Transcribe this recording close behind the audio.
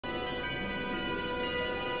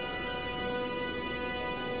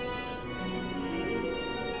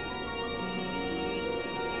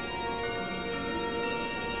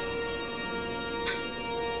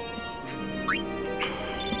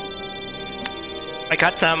I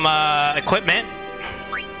got some equipment.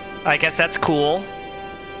 I guess that's cool.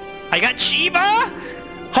 I got Shiva?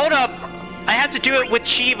 Hold up! I have to do it with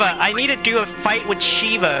Shiva. I need to do a fight with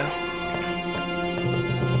Shiva.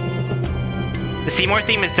 The Seymour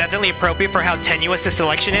theme is definitely appropriate for how tenuous the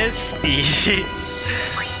selection is.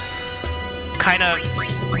 Kind of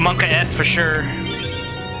Monka-esque for sure.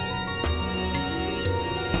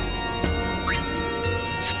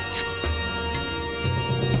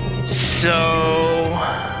 So...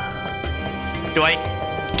 do I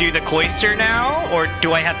do the Cloister now, or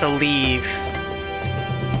do I have to leave?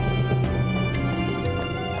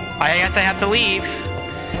 I guess I have to leave.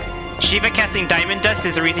 Shiva casting Diamond Dust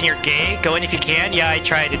is the reason you're gay. Go in if you can. Yeah, I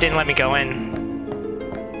tried. It didn't let me go in.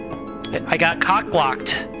 I got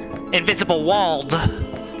cock-blocked. Invisible walled.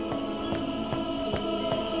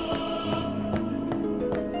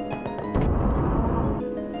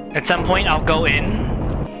 At some point, I'll go in.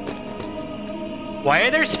 Why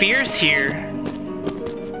are there spheres here?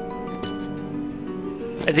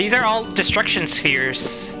 These are all destruction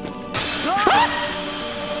spheres.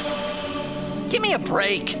 Give me a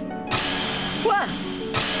break. What?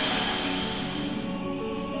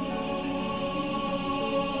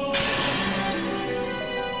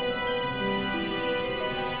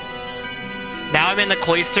 Now I'm in the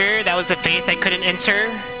Cloister. That was the faith I couldn't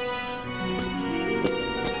enter.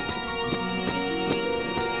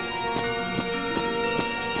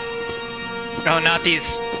 Oh, not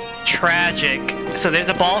these tragic. So there's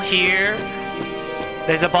a ball here.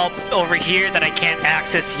 There's a ball over here that I can't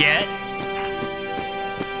access yet.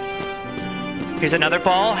 Here's another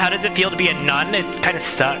ball. How does it feel to be a nun? It kind of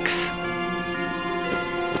sucks.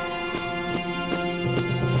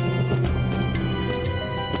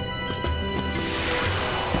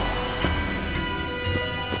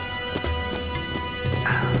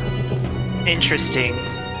 Interesting.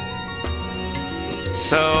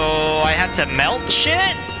 So I have to melt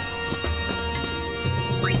shit?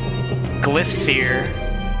 Glyph sphere.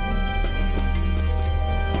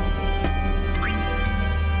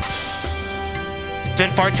 It's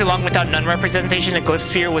been far too long without nun representation. A glyph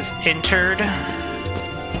sphere was entered.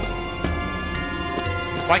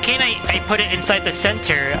 Why can't I put it inside the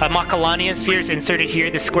center? A Macalania sphere is inserted here.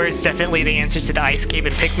 The square is definitely the answer to the ice cave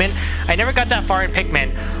in Pikmin. I never got that far in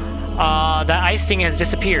Pikmin. That ice thing has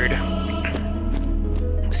disappeared.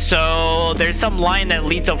 So there's some line that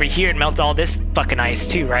leads over here and melts all this fucking ice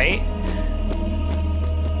too, right?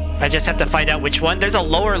 I just have to find out which one. There's a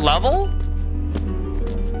lower level?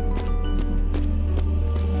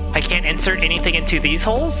 I can't insert anything into these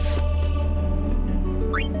holes?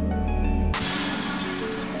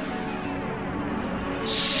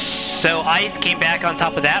 So ice came back on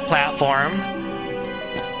top of that platform.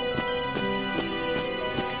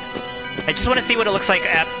 I just want to see what it looks like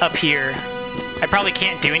up here. I probably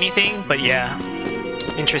can't do anything, but yeah.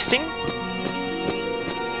 Interesting.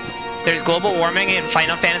 There's global warming in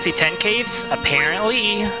Final Fantasy X caves,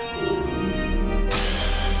 apparently.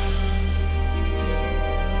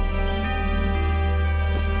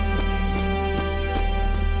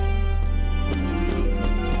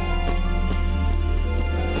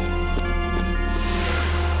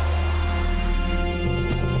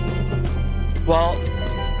 Well,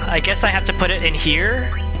 I guess I have to put it in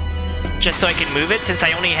here, just so I can move it, since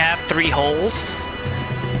I only have 3 holes,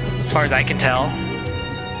 as far as I can tell.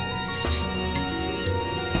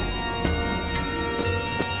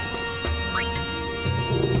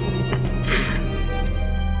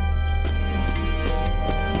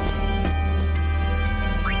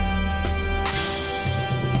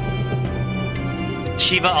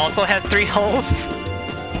 Shiva also has 3 holes.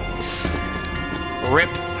 Rip.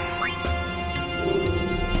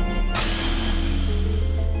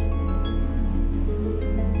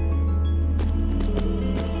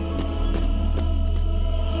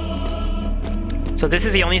 So this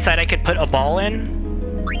is the only side I could put a ball in?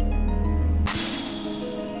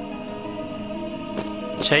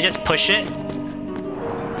 Should I just push it?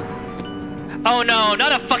 Oh no,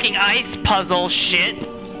 not a fucking ice puzzle shit!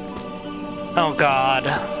 Oh god.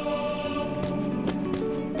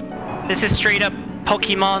 This is straight up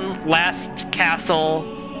Pokemon Last Castle.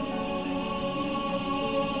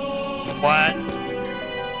 What?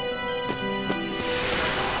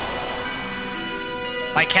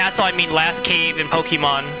 By castle, I mean last cave in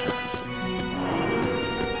Pokemon.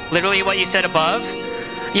 Literally what you said above?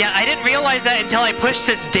 Yeah, I didn't realize that until I pushed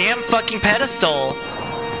this damn fucking pedestal.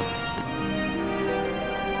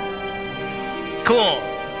 Cool.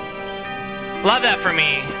 Love that for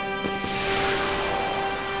me.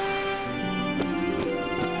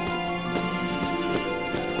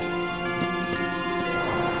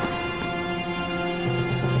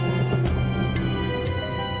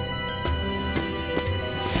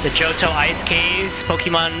 The Johto Ice Caves,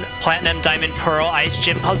 Pokemon Platinum, Diamond, Pearl, Ice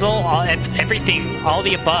Gym Puzzle, everything, all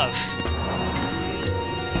the above.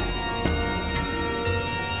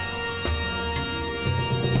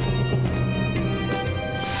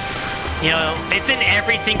 You know, it's in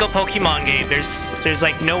every single Pokemon game. There's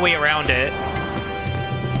like no way around it.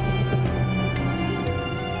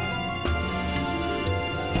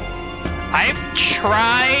 I've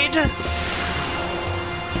tried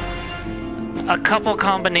a couple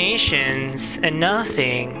combinations and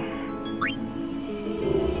nothing.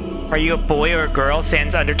 Are you a boy or a girl?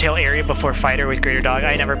 Sans Undertale area before fighter with Greater Dog.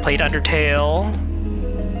 I never played Undertale.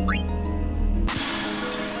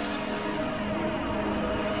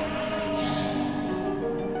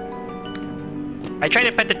 I tried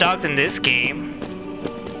to pet the dogs in this game.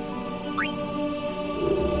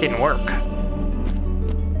 Didn't work.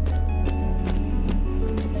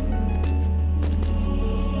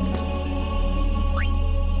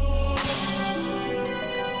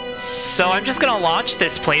 So I'm just gonna launch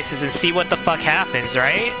this places and see what the fuck happens,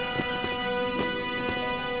 right?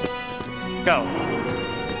 Go.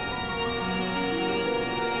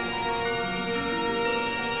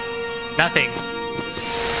 Nothing.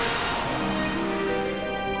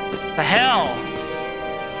 The hell?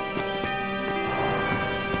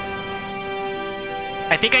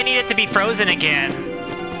 I think I need it to be frozen again.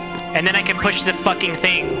 And then I can push the fucking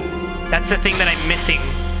thing. That's the thing that I'm missing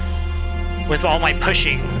with all my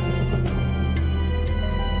pushing.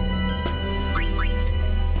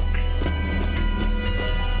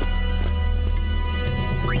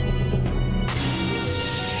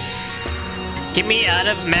 Get me out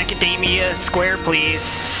of Macadamia Square,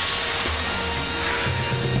 please.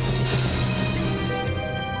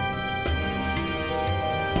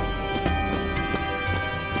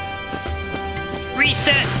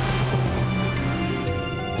 Reset!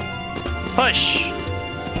 Push!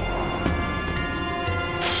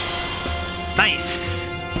 Nice!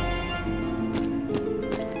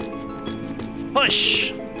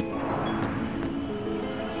 Push!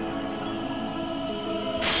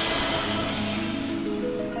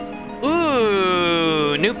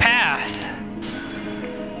 Ooh, new path.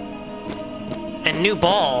 And new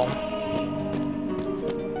ball.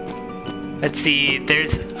 Let's see,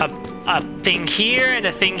 there's a thing here and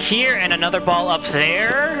a thing here and another ball up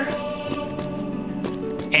there.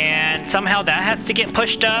 And somehow that has to get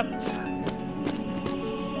pushed up.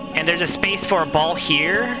 And there's a space for a ball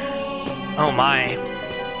here. Oh my.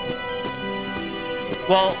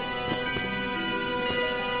 Well,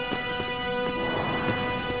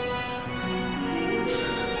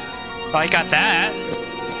 I got that.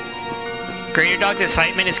 Greater Dog's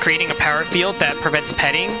excitement is creating a power field that prevents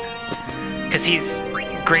petting. Because he's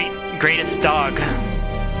greatest dog.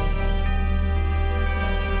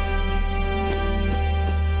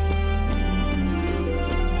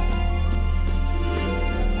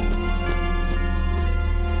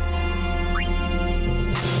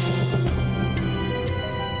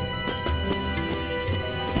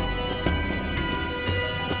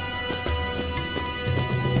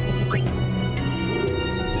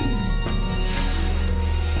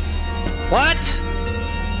 What?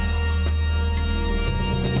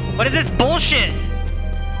 What is this bullshit?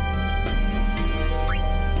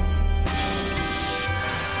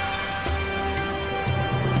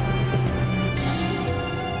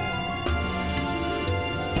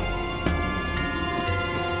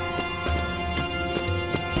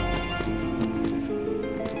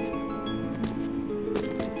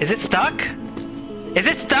 Is it stuck? Is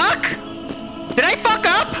it stuck? Did I fuck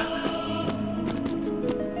up?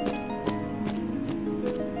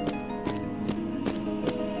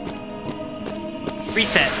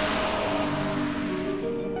 Reset.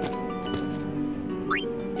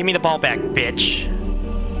 Give me the ball back, bitch.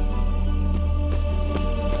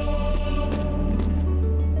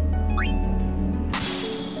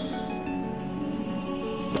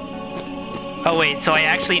 Oh wait, so I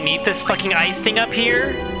actually need this fucking ice thing up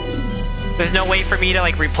here? There's no way for me to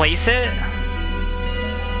like replace it?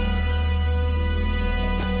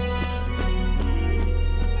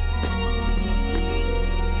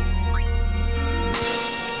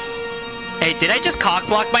 Hey, did I just cock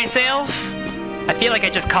block myself? I feel like I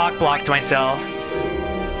just cock blocked myself.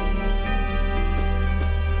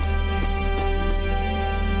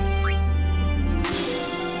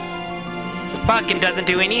 Fucking doesn't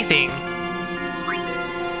do anything.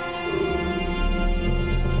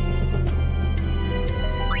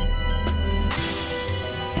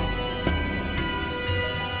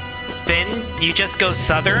 Then you just go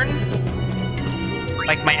southern?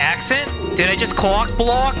 Like my accent? Did I just cock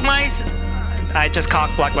block myself? I just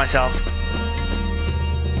cock blocked myself.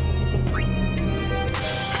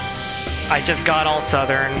 I just got all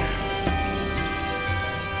southern.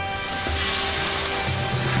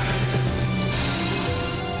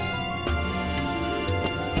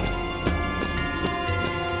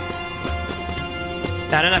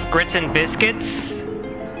 Not enough grits and biscuits?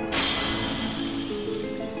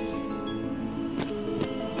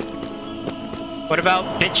 What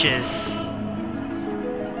about bitches?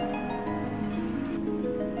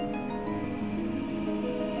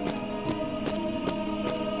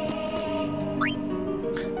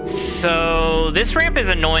 So this ramp is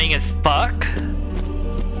annoying as fuck.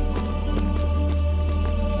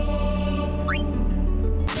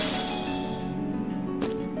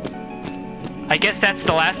 I guess that's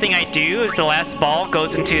the last thing I do, is the last ball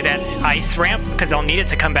goes into that ice ramp, because I'll need it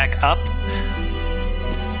to come back up.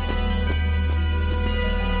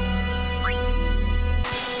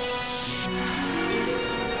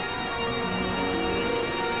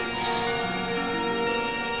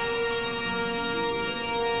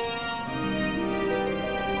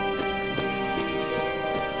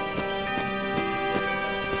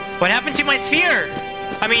 What happened to my sphere?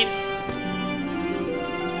 I mean...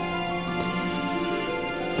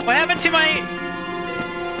 What happened to my...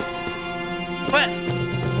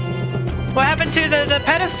 What happened to the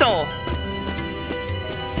pedestal?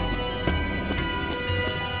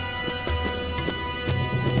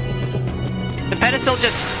 The pedestal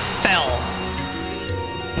just fell.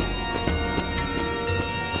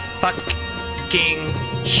 Fucking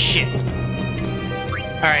shit.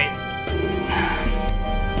 Alright.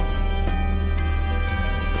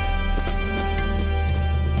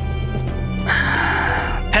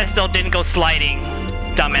 Pedestal didn't go sliding.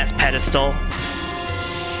 Dumbass pedestal.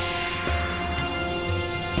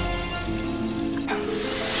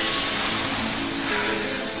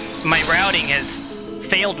 My routing has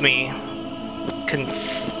failed me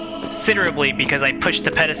considerably because I pushed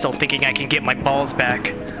the pedestal thinking I can get my balls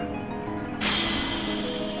back.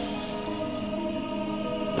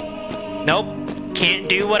 Nope, can't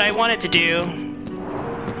do what I wanted to do.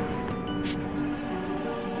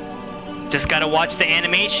 Just gotta watch the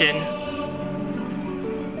animation.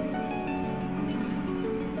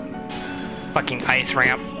 Fucking ice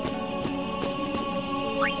ramp.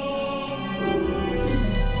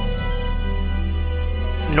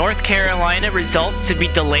 North Carolina results to be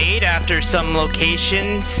delayed after some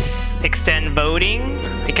locations extend voting.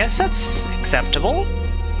 I guess that's acceptable.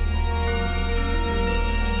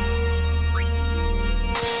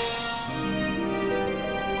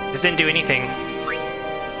 This didn't do anything.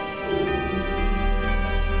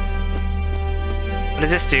 What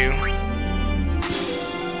does this do?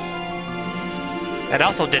 That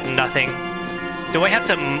also did nothing. Do I have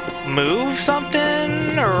to move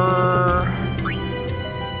something, or...?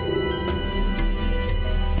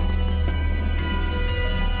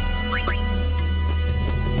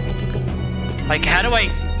 Like, how do I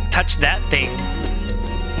touch that thing?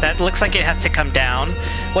 That looks like it has to come down.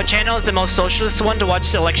 What channel is the most socialist one to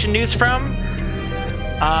watch the election news from?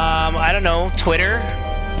 I don't know, Twitter?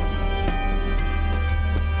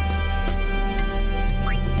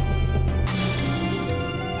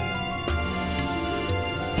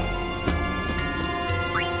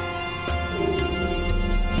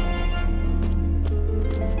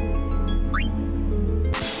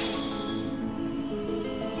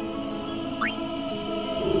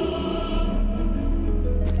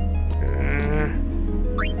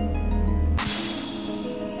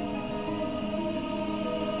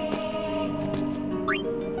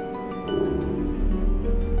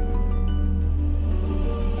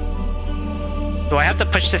 Do I have to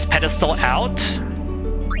push this pedestal out?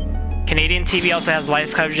 Canadian TV also has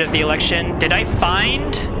live coverage of the election. Did I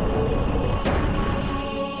find...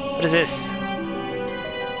 What is this?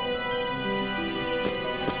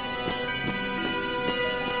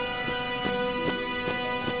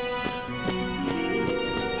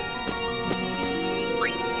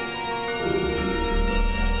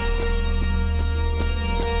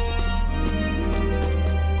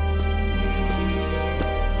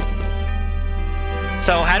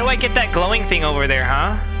 So how do I get that glowing thing over there,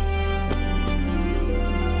 huh?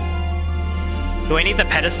 Do I need the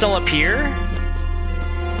pedestal up here?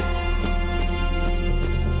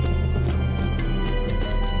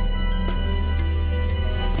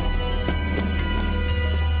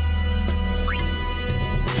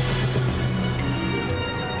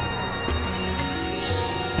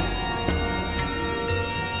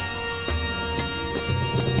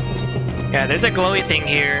 Yeah, there's a glowy thing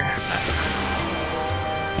here.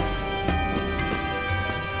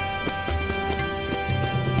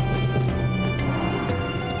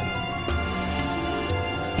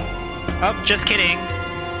 Oh, just kidding.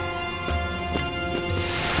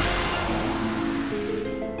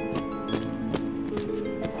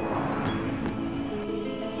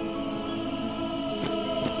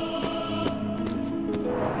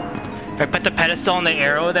 I put the pedestal on the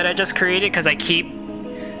arrow that I just created because I keep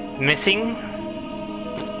missing.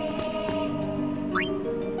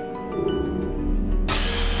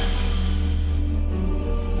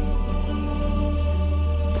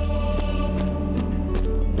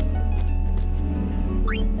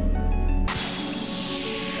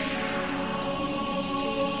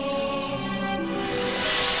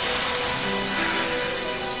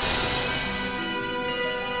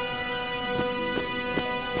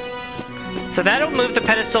 So that'll move the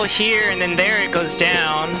pedestal here, and then there it goes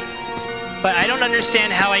down. But I don't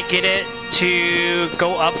understand how I get it to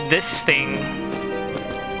go up this thing.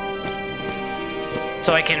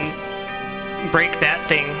 So I can break that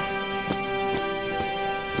thing.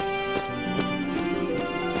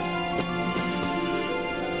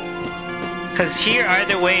 Because here,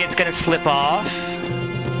 either way, it's gonna slip off.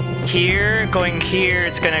 Here, going here,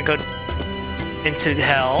 it's gonna go into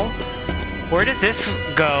hell. Where does this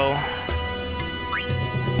go?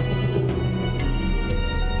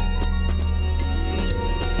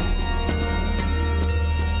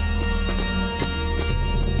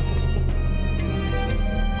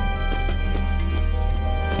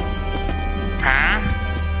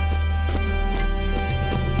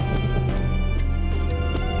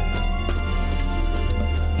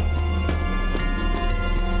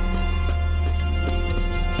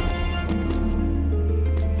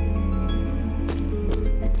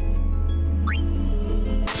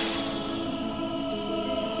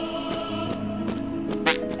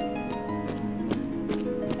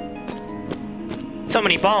 So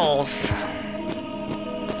many balls.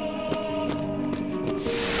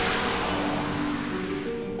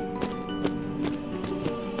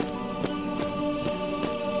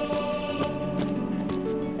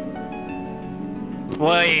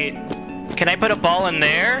 Wait, can I put a ball in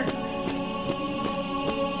there?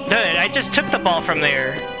 No, I just took the ball from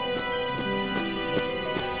there.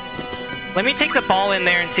 Let me take the ball in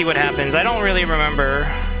there and see what happens. I don't really remember.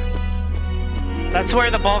 That's where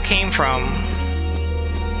the ball came from.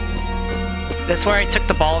 That's where I took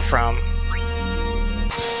the ball from.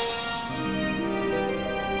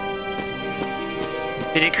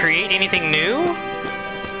 Did it create anything new?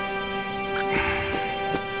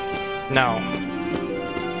 No.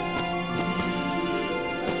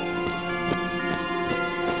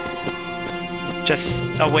 Just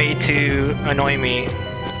a way to annoy me.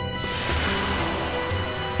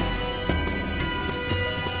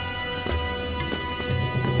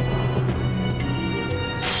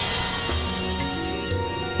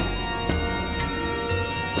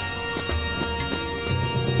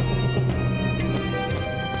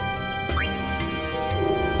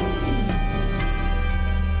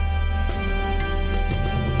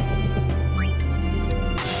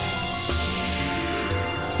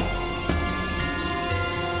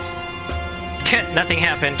 Nothing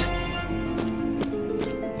happened.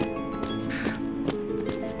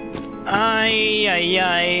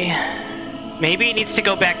 Maybe it needs to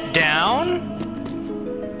go back down?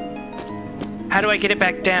 How do I get it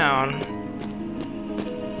back down?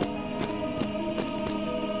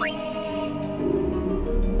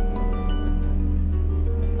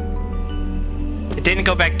 It didn't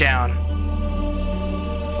go back down.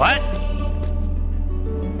 What?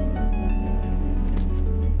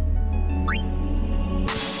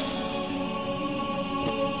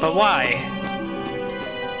 But why?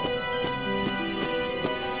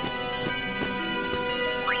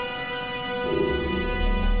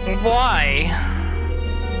 Why?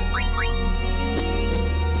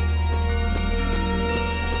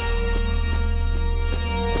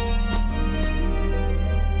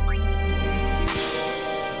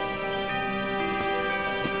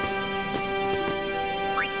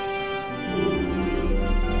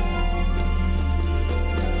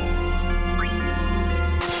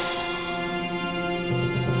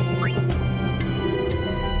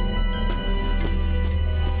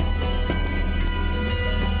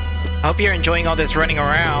 I hope you're enjoying all this running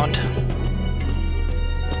around.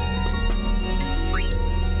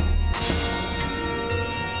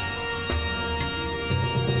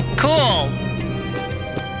 Cool!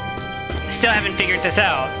 Still haven't figured this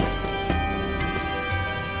out.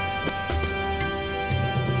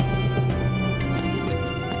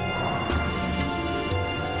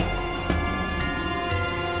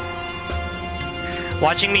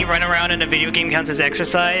 Watching me run around in a video game counts as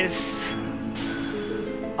exercise?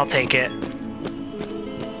 I'll take it.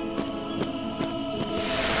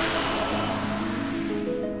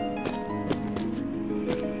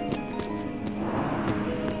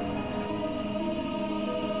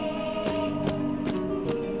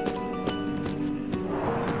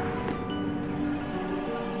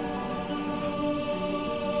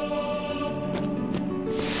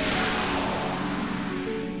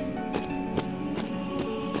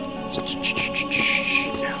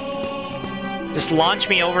 Just launch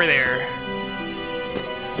me over there.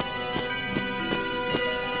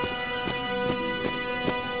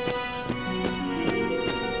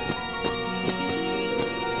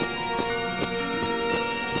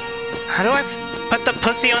 How do I put the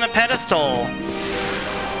pussy on a pedestal?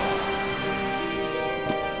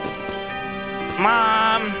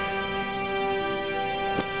 Mom!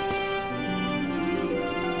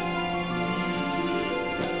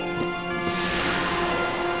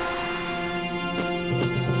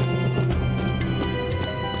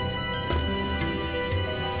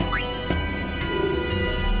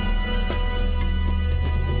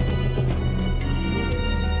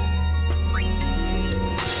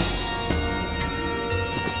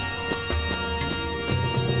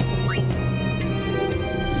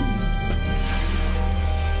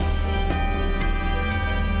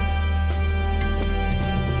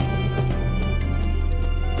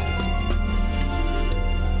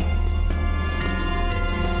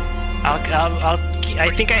 I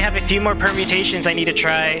think I have a few more permutations I need to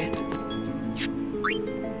try.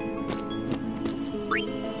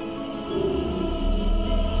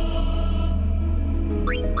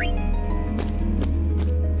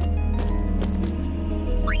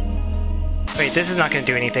 Wait, this is not going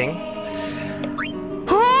to do anything.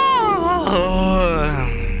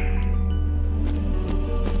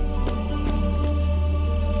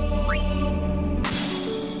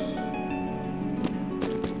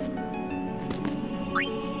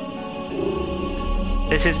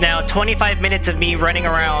 This is now 25 minutes of me running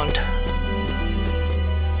around,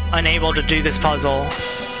 unable to do this puzzle.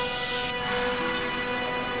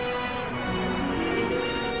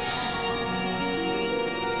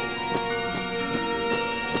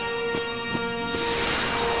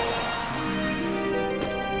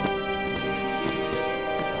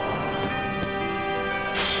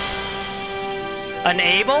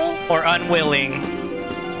 Unable or unwilling?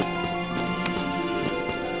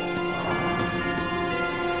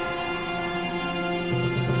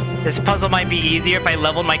 This puzzle might be easier if I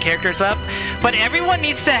leveled my characters up, but everyone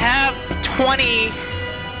needs to have 20.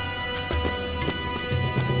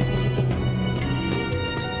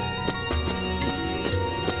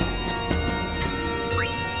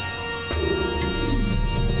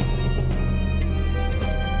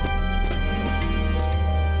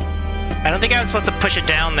 I don't think I was supposed to push it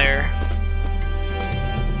down there.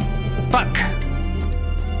 Fuck.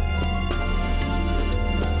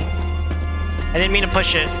 I didn't mean to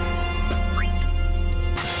push it.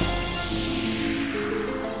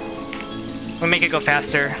 We'll make it go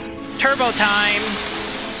faster. Turbo time!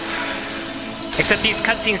 Except these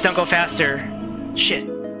cutscenes don't go faster. Shit.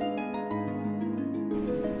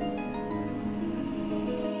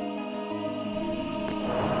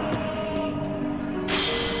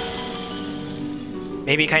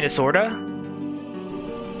 Maybe kinda sorta?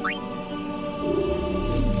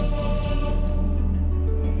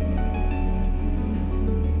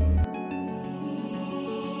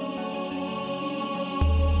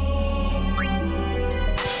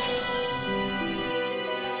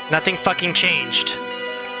 Nothing fucking changed.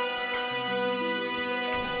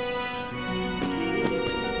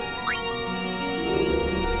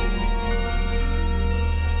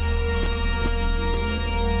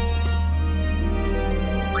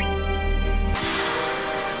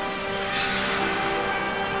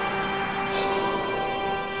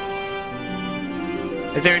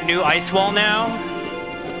 Is there a new ice wall now?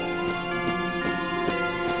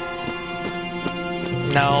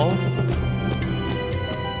 No.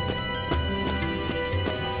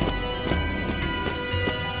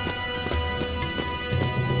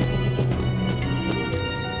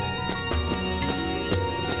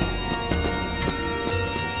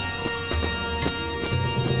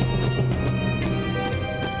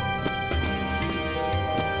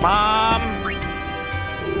 Mom!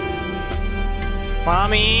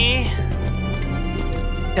 Mommy!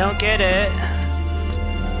 Don't get it.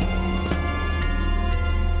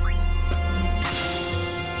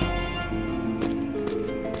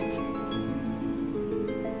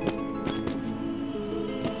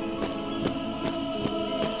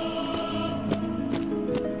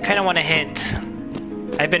 Kinda want a hint.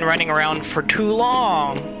 I've been running around for too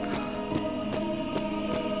long.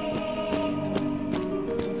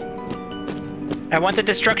 I want the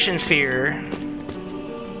destruction sphere.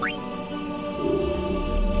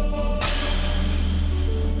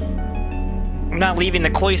 I'm not leaving the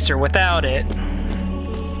cloister without it.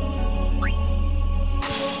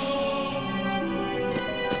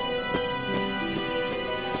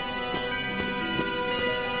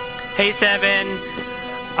 Hey Seven,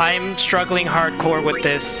 I'm struggling hardcore with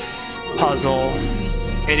this puzzle.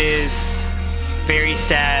 It is very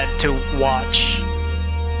sad to watch.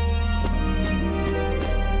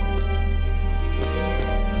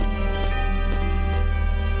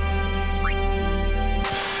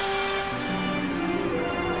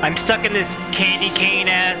 I'm stuck in this candy cane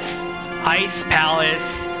ass ice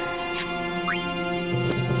palace.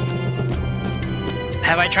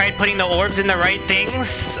 Have I tried putting the orbs in the right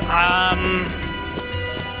things?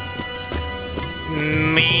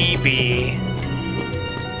 Maybe.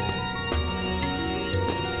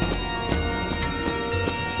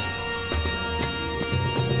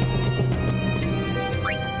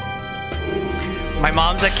 My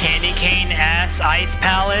mom's a candy cane ass ice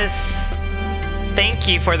palace. Thank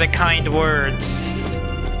you for the kind words,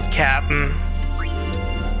 Captain.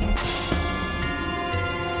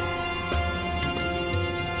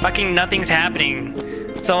 Fucking nothing's happening.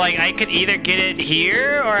 So like I could either get it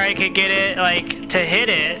here or I could get it like to hit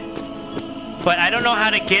it. But I don't know how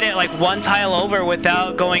to get it like one tile over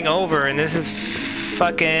without going over, and this is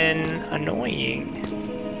fucking annoying.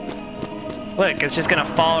 Look, it's just gonna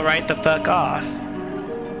fall right the fuck off.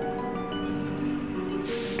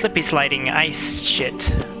 Slippy sliding ice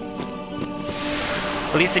shit.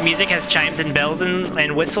 At least the music has chimes and bells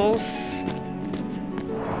and whistles.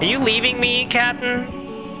 Are you leaving me, Captain?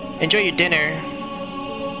 Enjoy your dinner.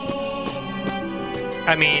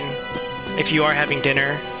 I mean, if you are having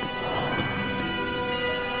dinner.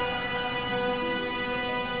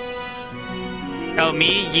 Oh,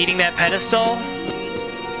 me yeeting that pedestal?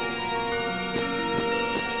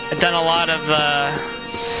 I've done a lot of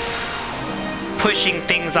pushing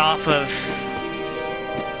things off of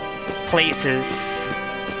places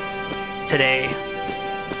today,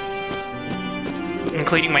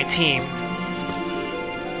 including my team.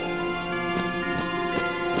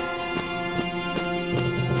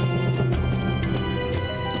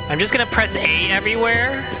 I'm just gonna press A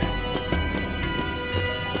everywhere.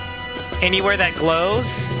 Anywhere that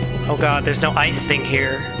glows. Oh god, there's no ice thing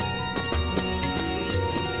here.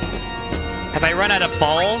 Have I run out of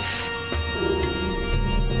balls?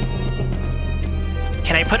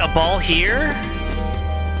 Can I put a ball here?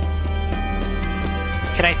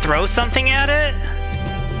 Can I throw something at it?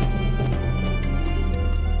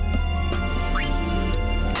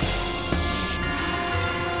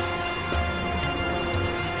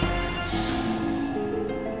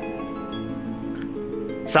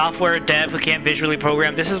 Software dev who can't visually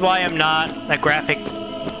program. This is why I'm not a graphic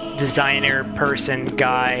designer person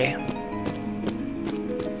guy.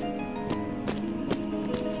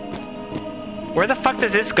 Where the fuck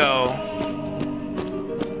does this go?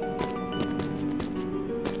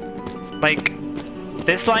 Like,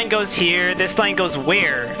 this line goes here, this line goes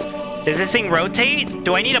where? Does this thing rotate?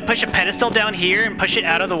 Do I need to push a pedestal down here and push it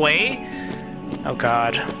out of the way? Oh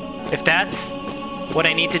god. If that's what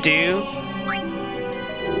I need to do,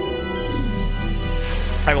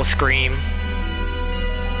 I will scream.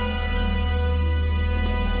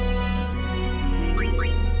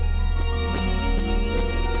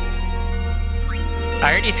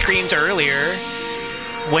 I already screamed earlier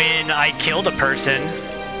when I killed a person.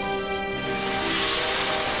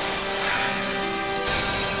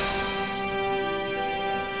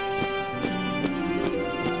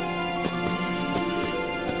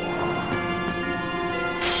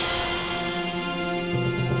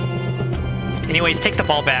 Anyways, take the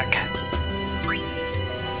ball back.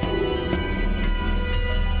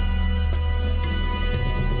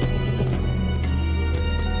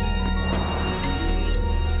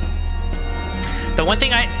 The one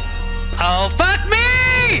thing oh, fuck me!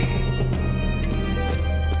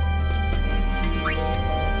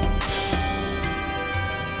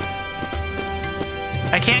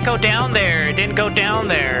 I can't go down there. It didn't go down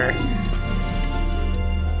there.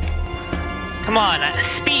 Come on,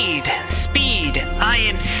 speed, speed. I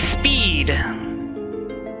am speed.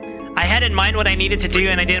 I had in mind what I needed to do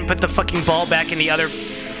and I didn't put the fucking ball back in the other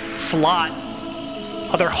slot,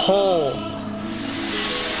 other hole.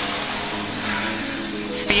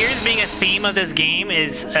 Spheres being a theme of this game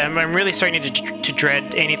is, I'm really starting to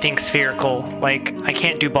dread anything spherical. Like, I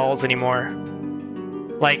can't do balls anymore.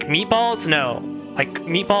 Like, meatballs? No. Like,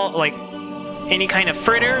 meatball, like, any kind of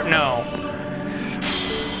fritter? No.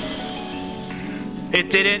 It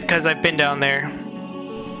didn't, because I've been down there.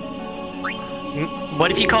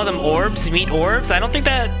 What if you call them orbs? Meat orbs? I don't think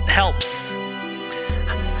that helps.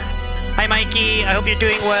 Hi, Mikey. I hope you're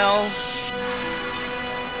doing well.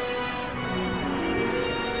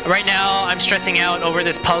 Right now, I'm stressing out over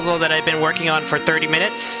this puzzle that I've been working on for 30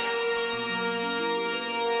 minutes.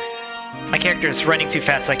 My character is running too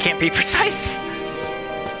fast, so I can't be precise.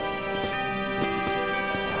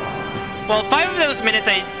 Well, 5 of those minutes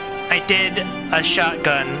I did a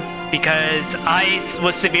shotgun because I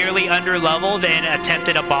was severely underleveled and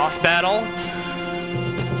attempted a boss battle.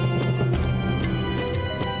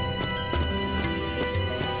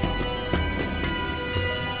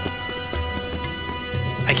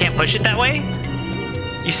 I can't push it that way?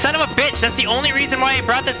 You son of a bitch, that's the only reason why I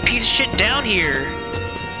brought this piece of shit down here.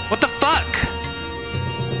 What the fuck?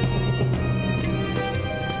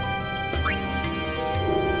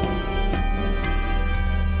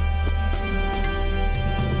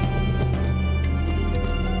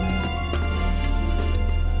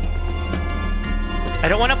 I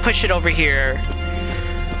don't want to push it over here.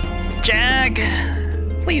 Jag,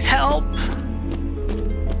 please help.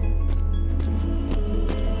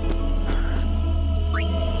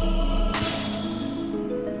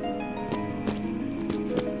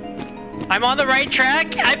 I'm on the right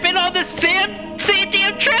track. I've been on the same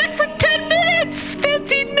damn track for 10 minutes,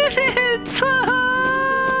 15 minutes.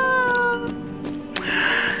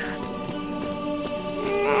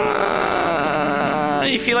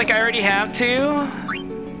 You feel like I already have to?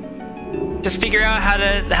 Just figure out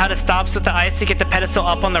how to stop with the ice to get the pedestal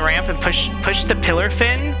up on the ramp and push the pillar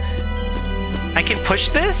fin. I can push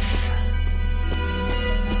this?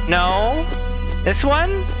 No. This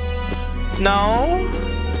one? No.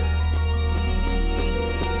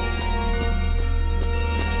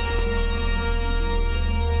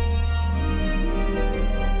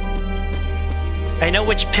 I know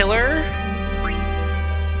which pillar.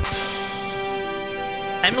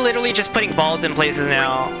 I'm literally just putting balls in places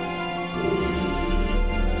now.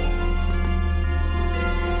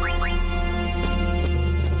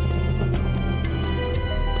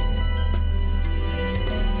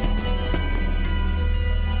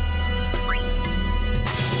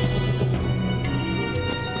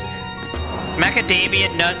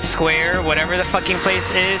 Macadamia Nut Square, whatever the fucking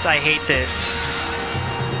place is, I hate this.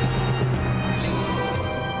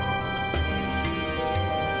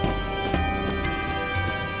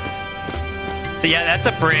 Yeah, that's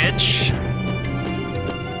a bridge.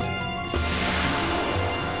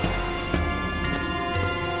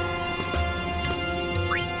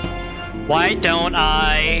 Why don't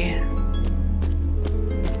I...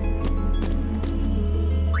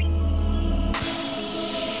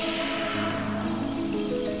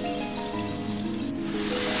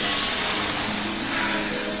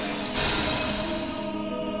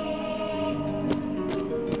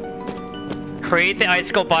 Create the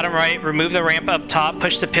icicle bottom right, remove the ramp up top,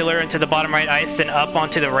 push the pillar into the bottom right ice, then up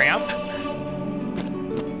onto the ramp.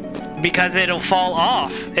 Because it'll fall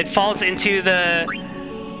off. It falls into the...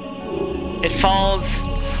 It falls...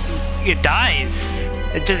 It dies.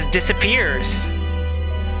 It just disappears.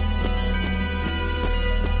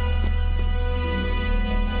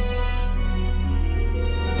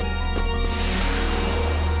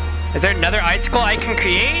 Is there another icicle I can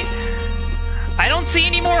create? I don't see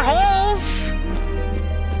any more holes!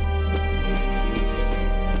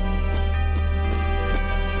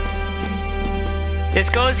 This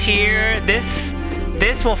goes here, this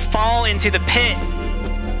will fall into the pit.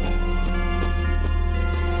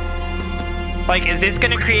 Like, is this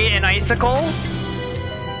gonna create an icicle?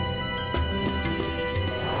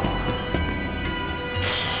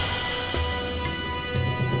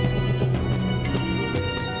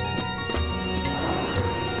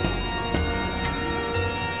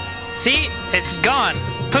 See? It's gone.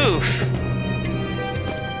 Poof.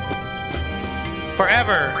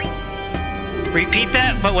 Forever. Repeat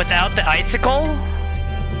that, but without the icicle?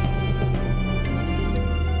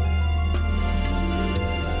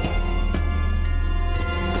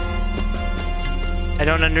 I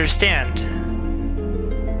don't understand.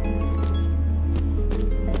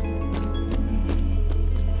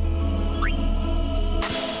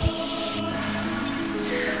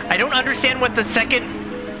 I don't understand what the second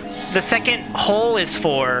hole is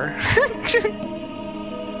for.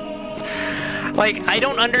 Like, I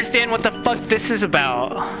don't understand what the fuck this is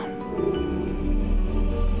about.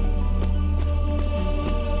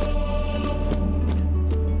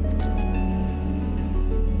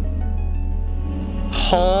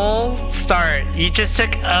 Hole start. You just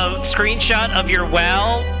took a screenshot of your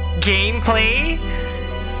WoW gameplay?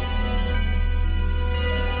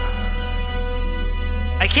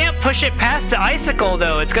 I can't push it past the icicle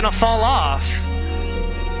though, it's gonna fall off.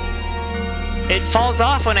 It falls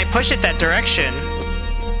off when I push it that direction.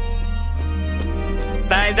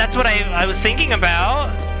 That's what I was thinking about.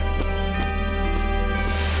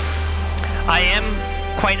 I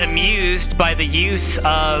am quite amused by the use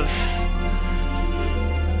of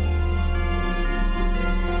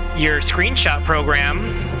your screenshot program.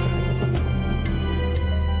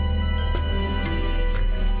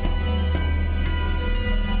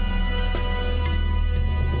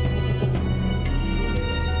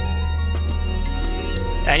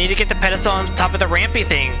 I need to get the pedestal on top of the rampy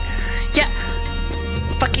thing. Yeah!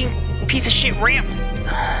 Fucking piece of shit ramp!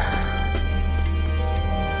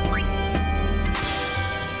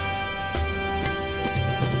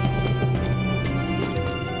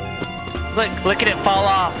 Look at it fall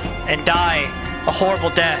off and die a horrible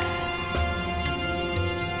death.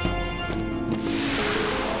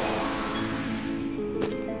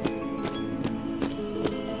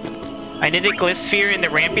 I need a glyph sphere in the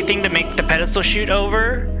rampy thing to make the pedestal shoot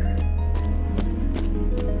over.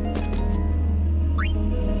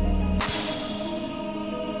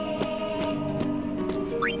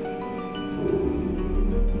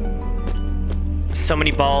 So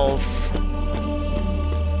many balls.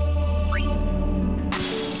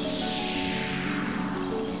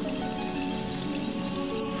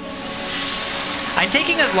 I'm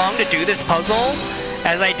taking as long to do this puzzle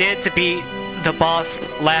as I did to beat the boss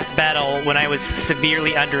last battle when I was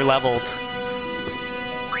severely underleveled.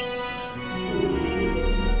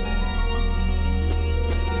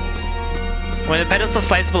 When the pedestal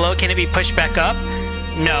slides below, can it be pushed back up?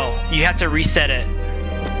 No, you have to reset it.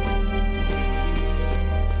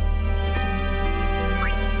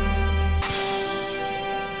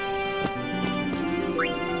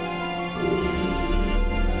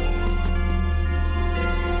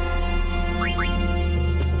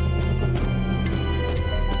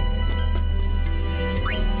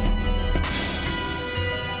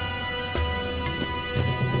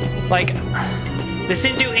 Like, this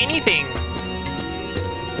didn't do anything.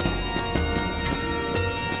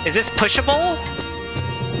 Is this pushable?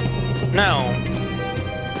 No.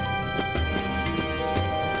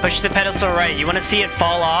 Push the pedestal right. You want to see it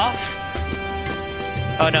fall off?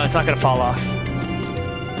 Oh no, it's not gonna fall off.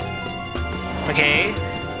 Okay.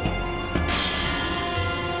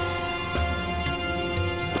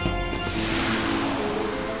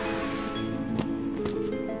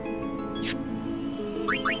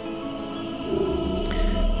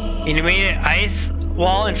 You made an ice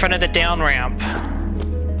wall in front of the down ramp.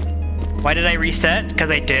 Why did I reset? Because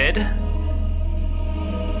I did.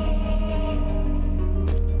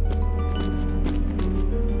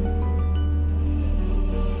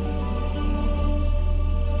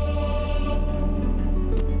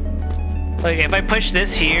 Like, if I push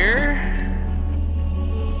this here...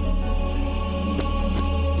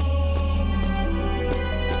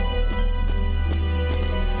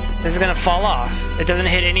 this is gonna fall off. It doesn't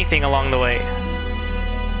hit anything along the way.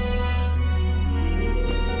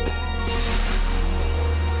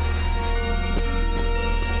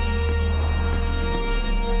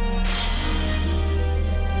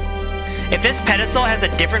 If this pedestal has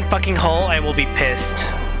a different fucking hole, I will be pissed.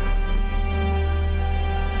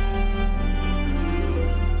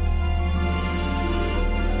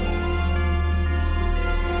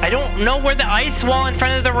 I don't know where the ice wall in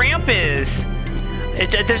front of the ramp is.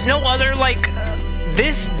 There's no other, like,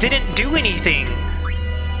 this didn't do anything.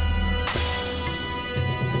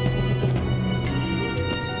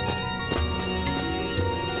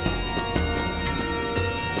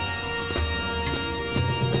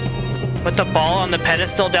 Put the ball on the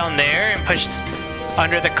pedestal down there and pushed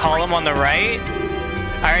under the column on the right.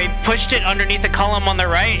 I pushed it underneath the column on the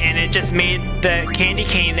right and it just made the candy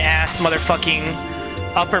cane ass motherfucking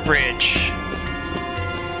upper bridge.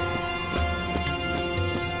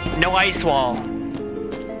 No ice wall.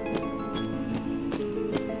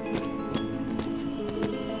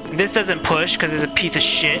 This doesn't push because it's a piece of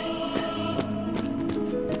shit.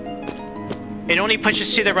 It only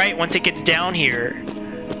pushes to the right once it gets down here.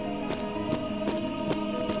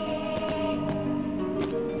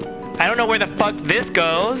 I don't know where the fuck this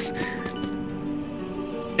goes.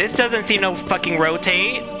 This doesn't seem to fucking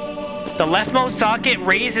rotate. The leftmost socket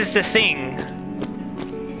raises the thing.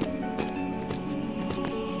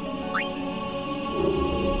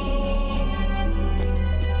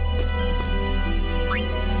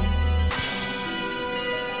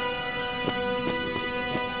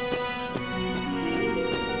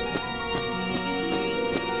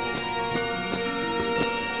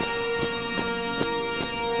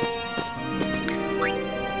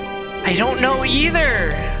 I don't know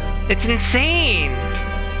either. It's insane.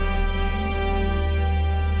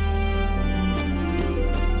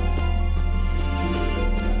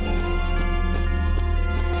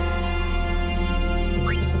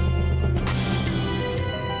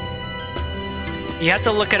 You have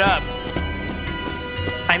to look it up.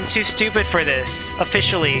 I'm too stupid for this,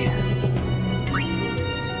 officially.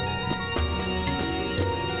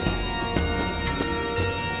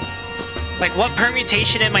 Like, what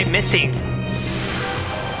permutation am I missing?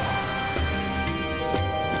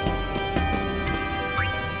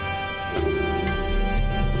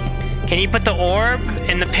 Can you put the orb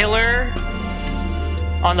in the pillar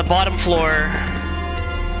on the bottom floor?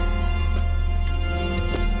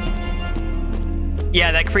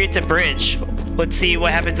 Yeah, that creates a bridge. Let's see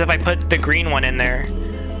what happens if I put the green one in there.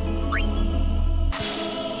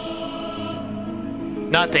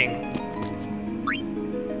 Nothing.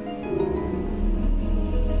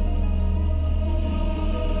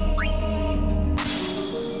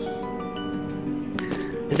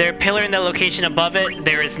 Is there a pillar in the location above it?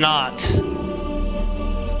 There is not.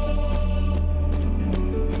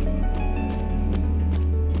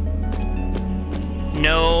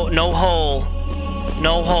 No hole.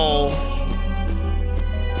 No hole.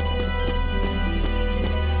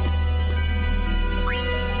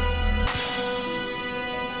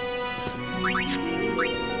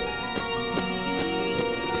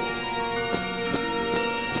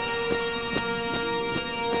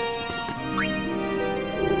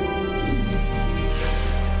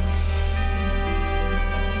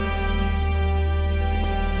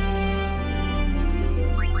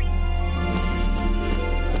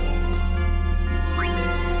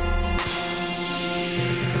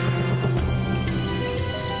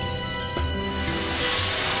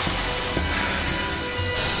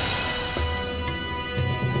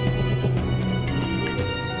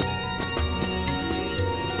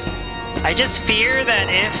 I just fear that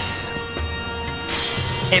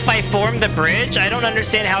if I form the bridge, I don't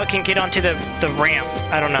understand how it can get onto the ramp.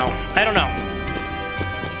 I don't know.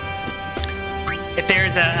 If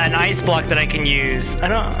there's an ice block that I can use, I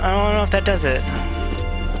don't know if that does it.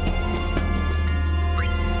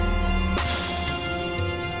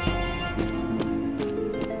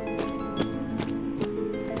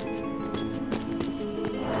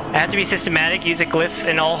 I have to be systematic, use a glyph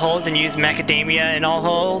in all holes, and use macadamia in all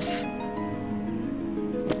holes.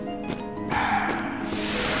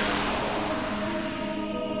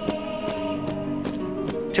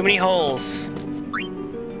 Too many holes.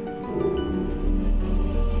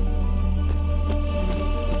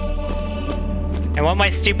 I want my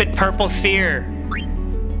stupid purple sphere.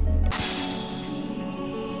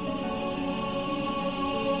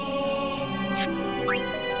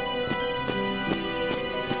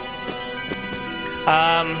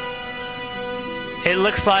 It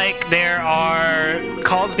looks like there are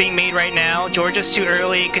calls being made right now. Georgia's too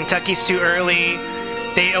early, Kentucky's too early.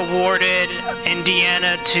 They awarded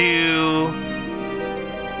Indiana to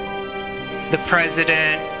the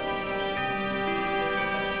president,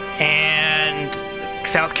 and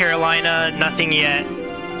South Carolina, nothing yet.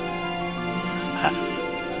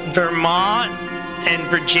 Vermont and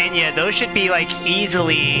Virginia, those should be like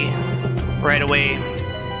easily right away.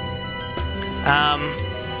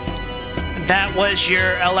 That was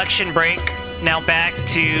your election break. Now back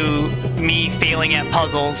to me failing at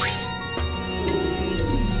puzzles.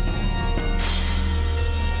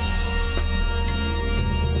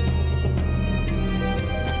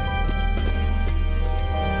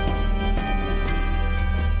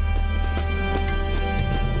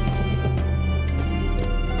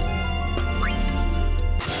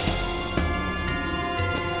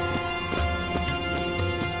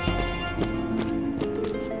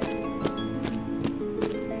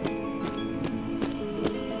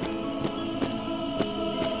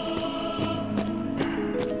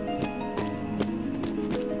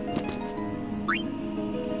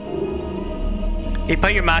 You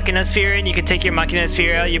put your Machina sphere in, you can take your Machina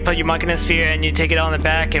sphere out, you put your Machina sphere and you take it on the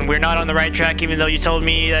back, and we're not on the right track even though you told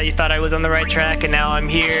me that you thought I was on the right track, and now I'm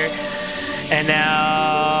here. And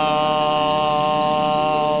now...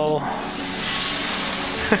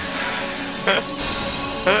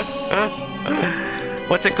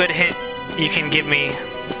 What's a good hit you can give me?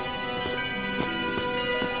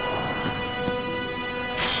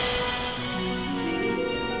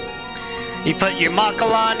 You put your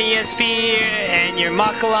Macalania sphere and your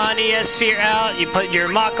Macalania sphere out. You put your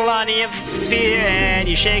Macalania sphere and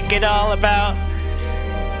you shake it all about.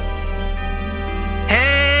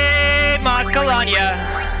 Hey, Macalania!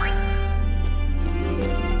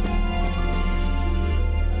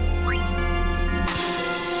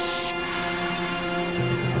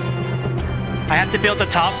 I have to build the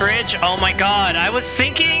top bridge? Oh my god, I was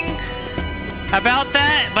thinking about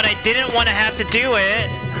that, but I didn't want to have to do it.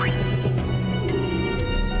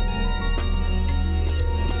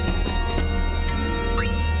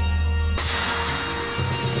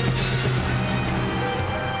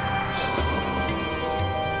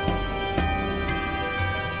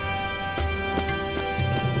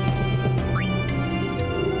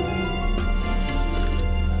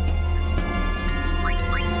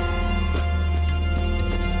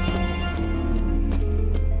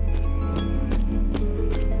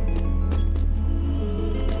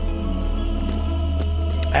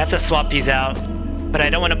 have to swap these out, but I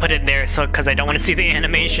don't want to put it there so because I don't want to see the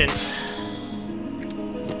animation.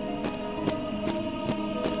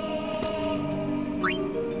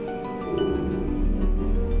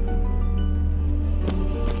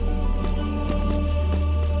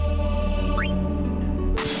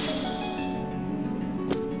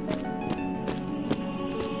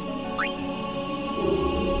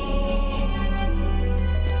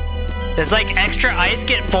 Does like extra ice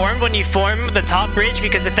get formed when you form the top bridge?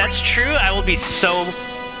 Because if that's true, I will be so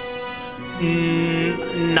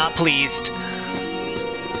not pleased.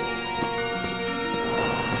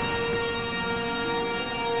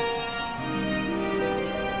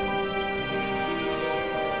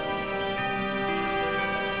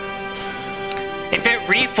 If it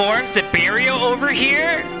reforms the barrier over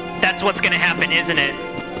here, that's what's gonna happen, isn't it?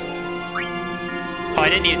 Oh, I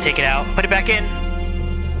didn't need to take it out. Put it back in.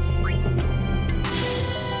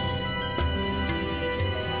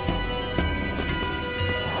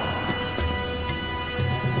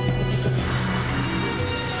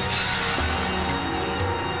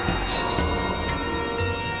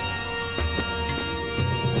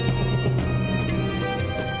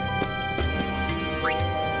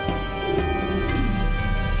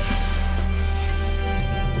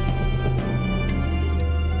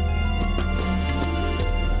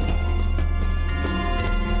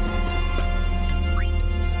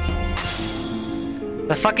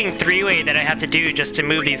 The fucking three-way that I have to do just to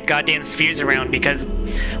move these goddamn spheres around because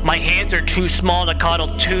my hands are too small to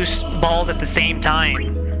coddle two balls at the same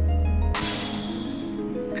time.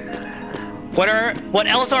 What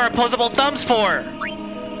else are opposable thumbs for?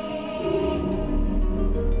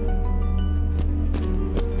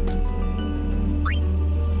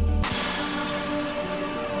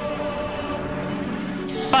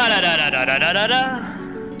 Ba-da-da-da-da-da-da-da.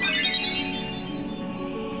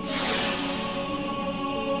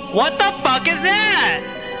 What the fuck is that?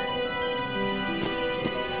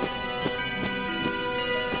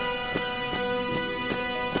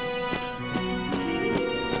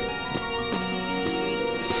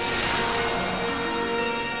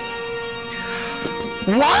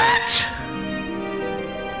 What?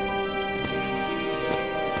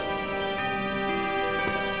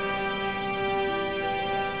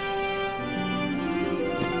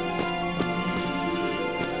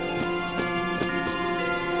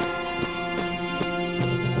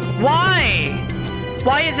 Why?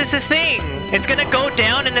 Why is this a thing? It's gonna go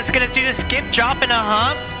down and it's gonna do the skip, drop, and a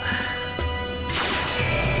hump?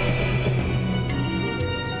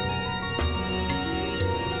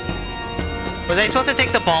 Was I supposed to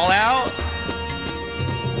take the ball out?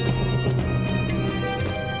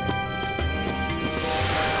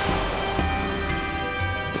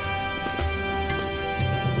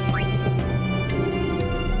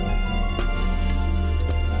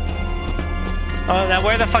 Oh, now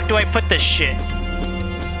where the fuck do I put this shit?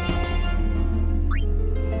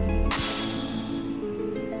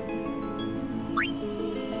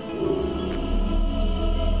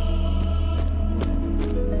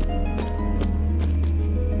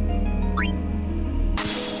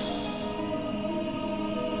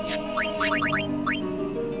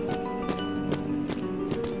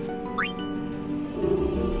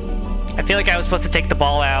 I feel like I was supposed to take the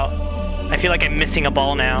ball out. I feel like I'm missing a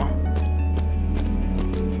ball now.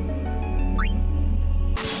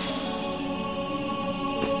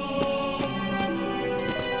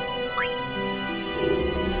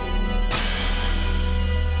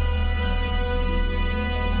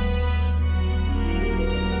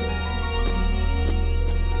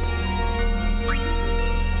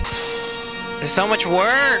 There's so much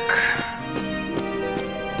work!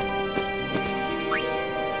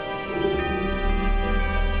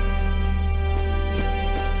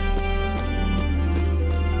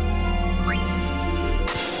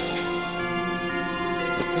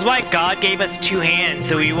 This is why God gave us two hands,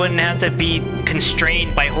 so we wouldn't have to be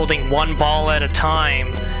constrained by holding one ball at a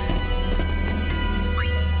time.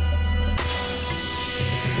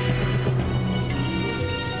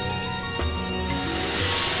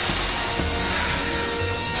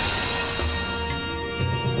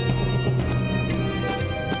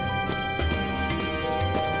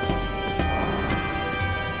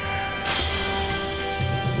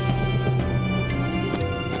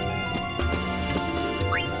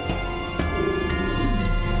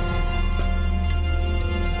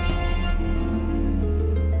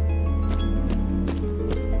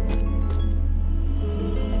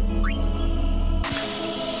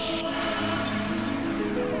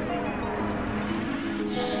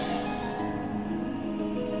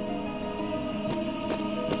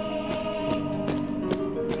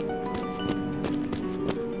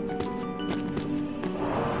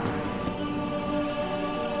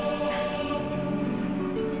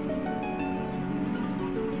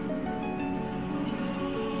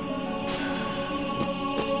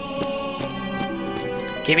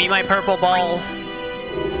 Give me my purple ball.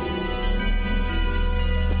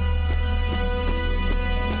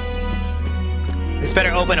 This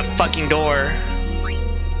better open a fucking door.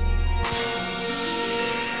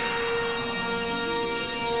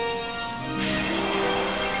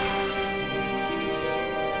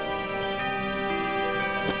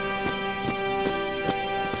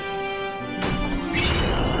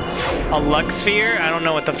 A luck sphere? I don't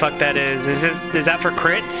know what the fuck that is. Is that for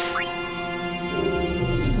crits?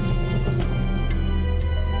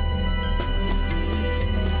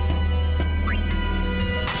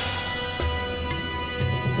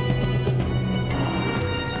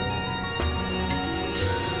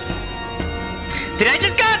 Did I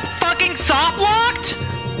just got fucking soft locked?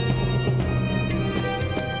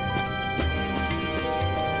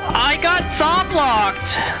 I got soft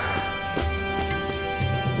locked.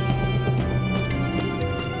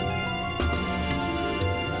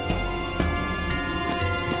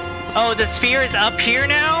 Oh, the sphere is up here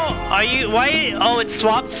now? Are you, why? Oh, it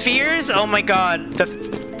swapped spheres? Oh my god,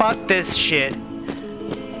 fuck this shit.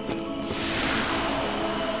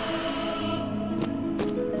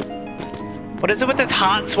 What is it with this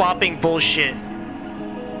hot swapping bullshit?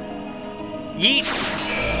 Yeet!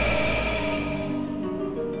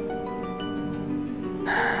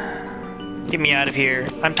 Get me out of here.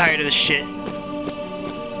 I'm tired of this shit.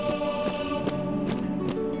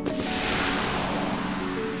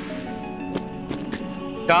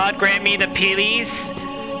 God grant me the peace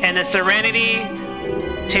and the serenity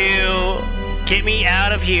to get me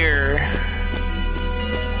out of here.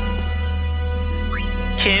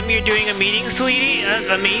 Kim, you're doing a meeting, sweetie?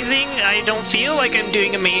 Amazing? I don't feel like I'm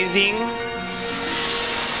doing amazing.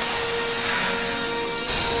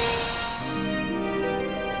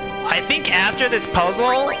 I think after this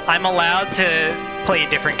puzzle, I'm allowed to play a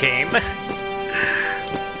different game.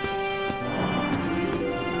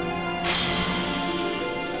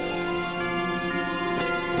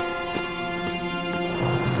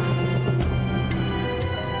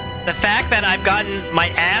 The fact that I've gotten my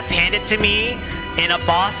ass handed to me in a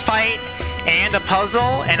boss fight and a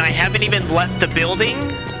puzzle, and I haven't even left the building.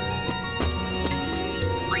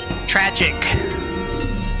 Tragic.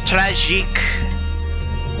 Tragic.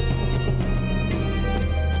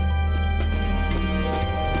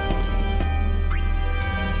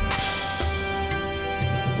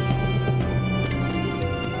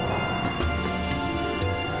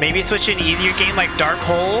 Maybe switch an easier game like Dark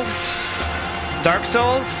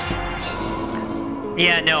Souls?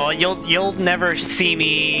 Yeah, no, you'll never see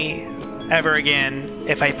me ever again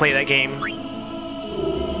if I play that game.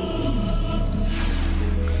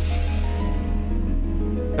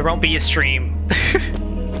 There won't be a stream.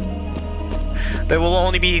 There will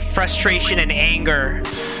only be frustration and anger.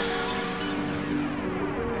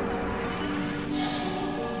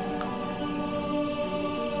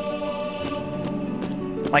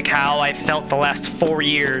 Like how I felt the last 4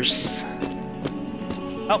 years.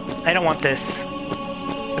 Oh, I don't want this.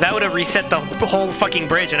 That would have reset the whole fucking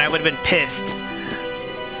bridge and I would have been pissed.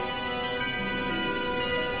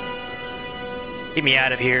 Get me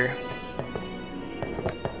out of here.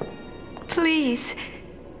 Please.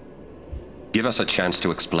 Give us a chance to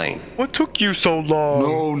explain. What took you so long?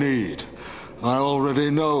 No need. I already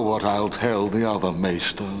know what I'll tell the other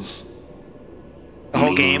maesters. The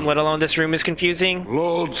whole game, let alone this room, is confusing.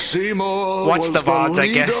 Lord Seymour Watch was the VODs, the I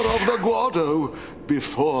leader guess. of the Guado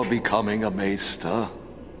before becoming a maester.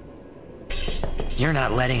 You're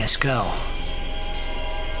not letting us go.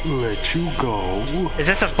 Let you go? Is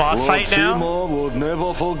this a boss Lord fight now? Seymour would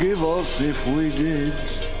never forgive us if we did.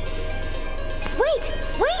 Wait!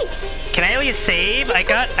 Can I at least save? Just I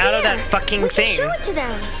got out of that here. fucking We can thing. show it to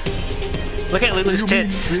them. Look at Lulu's You mean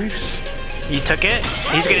tits. this? You took it?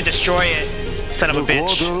 He's gonna destroy it. Son of a The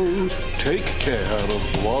bitch. Guado take care of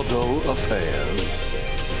Guado affairs.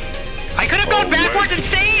 I could have gone backwards and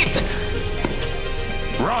saved!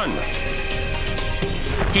 Run!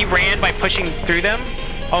 He ran by pushing through them.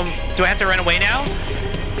 Do I have to run away now?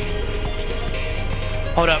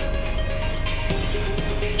 Hold up.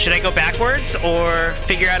 Should I go backwards or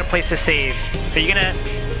figure out a place to save? Are you gonna...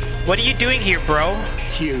 What are you doing here, bro?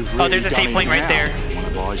 Oh, there's a save point right there. Want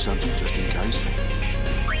to buy something just in case?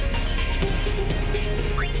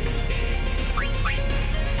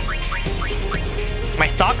 My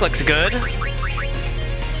sock looks good.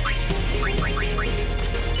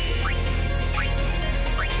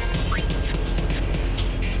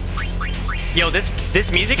 Yo,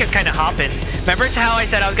 this music is kind of hopping. Remember how I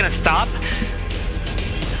said I was gonna stop?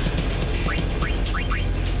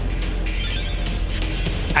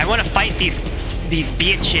 I want to fight these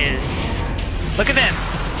bitches. Look at them.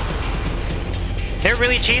 They're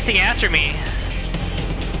really chasing after me.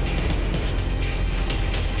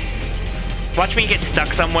 Watch me get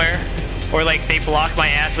stuck somewhere. Or like they block my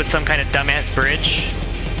ass with some kind of dumbass bridge.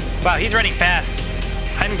 Wow, he's running fast.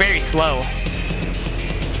 I'm very slow.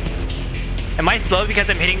 Am I slow because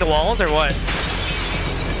I'm hitting the walls or what?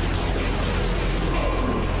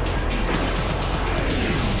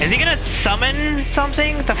 Is he gonna summon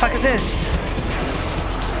something? What the fuck is this?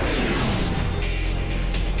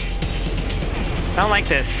 I don't like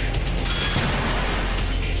this.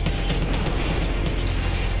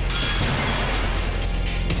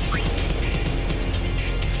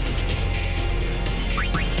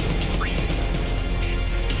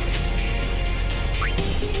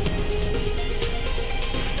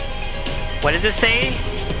 What does it say?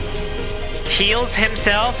 Heals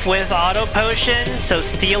himself with auto potion, so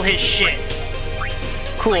steal his shit.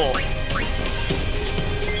 Cool.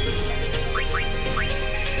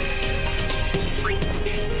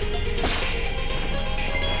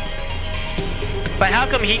 But how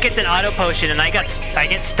come he gets an auto potion and I get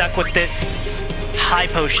stuck with this high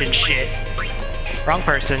potion shit? Wrong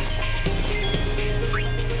person.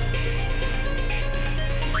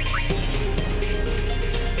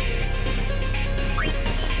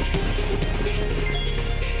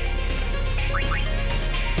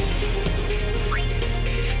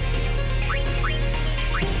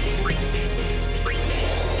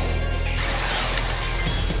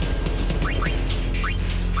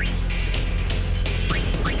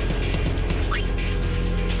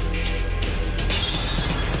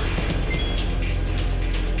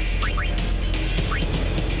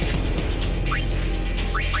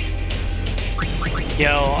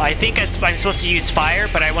 Yo, I think I'm supposed to use fire,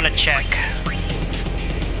 but I want to check.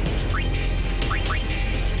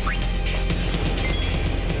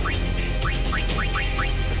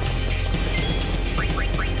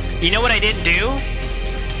 You know what I didn't do?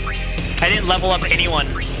 I didn't level up anyone.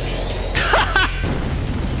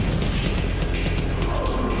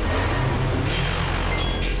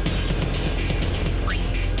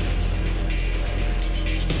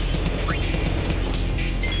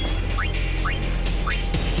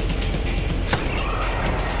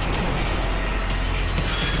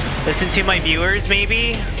 Listen to my viewers,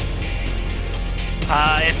 maybe?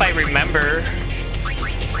 If I remember.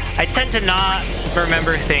 I tend to not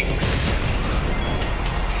remember things.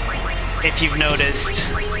 If you've noticed.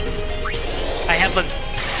 I have a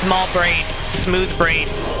small brain, smooth brain.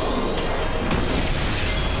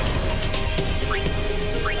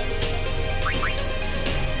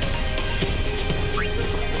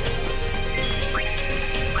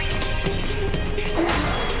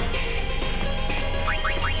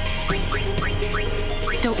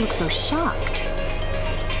 Don't look so shocked.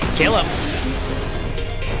 Kill him.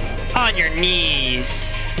 On your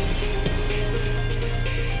knees.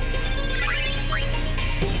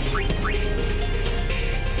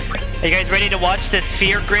 Are you guys ready to watch the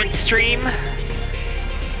Sphere Grid stream?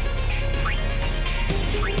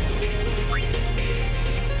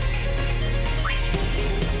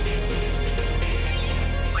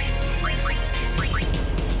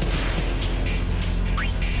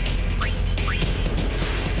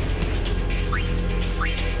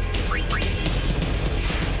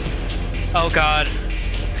 Oh god.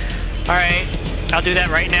 Alright, I'll do that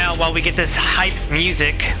right now while we get this hype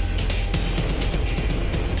music.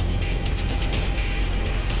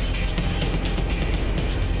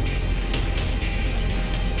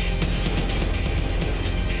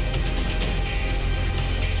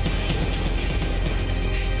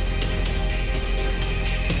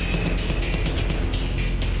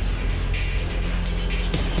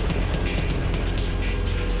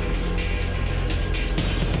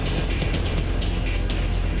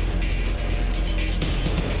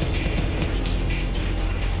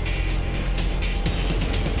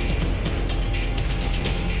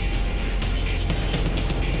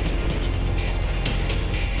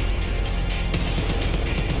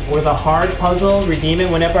 With a hard puzzle, redeem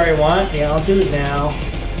it whenever I want. Yeah, I'll do it now.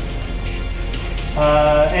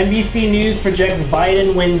 NBC News projects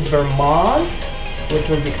Biden wins Vermont, which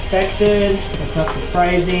was expected. That's not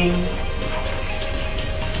surprising.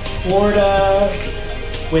 Florida,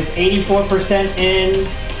 with 84% in,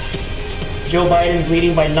 Joe Biden's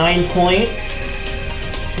leading by 9 points.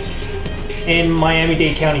 In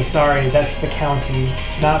Miami-Dade County, sorry, that's the county,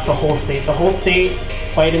 not the whole state. The whole state,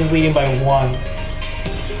 Biden's leading by 1.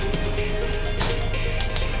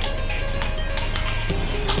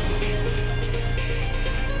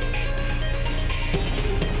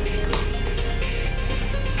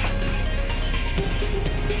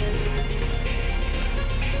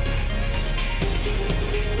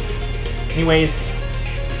 Anyways,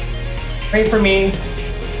 Pray for me.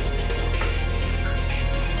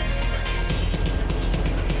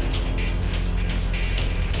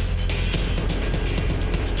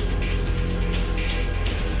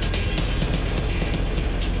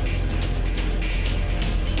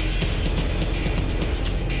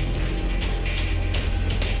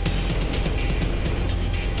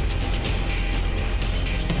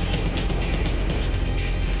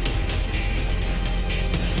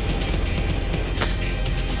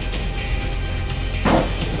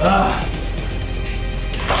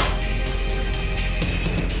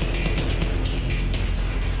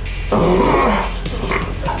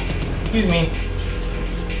 Excuse me.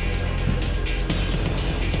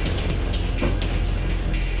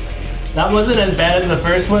 That wasn't as bad as the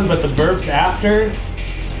first one, but the burps after,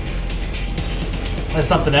 that's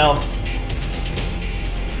something else.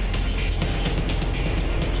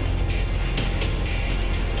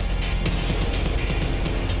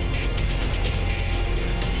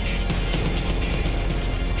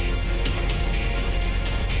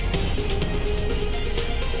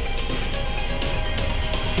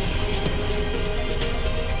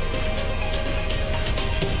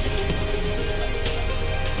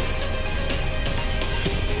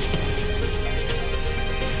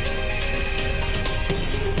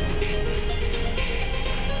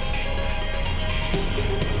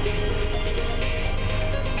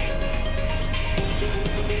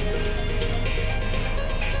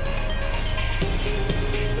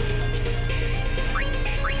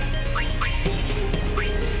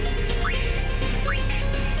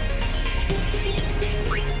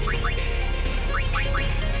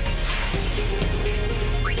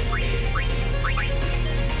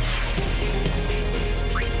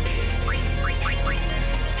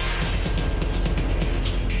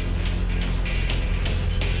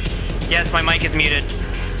 Yes, my mic is muted.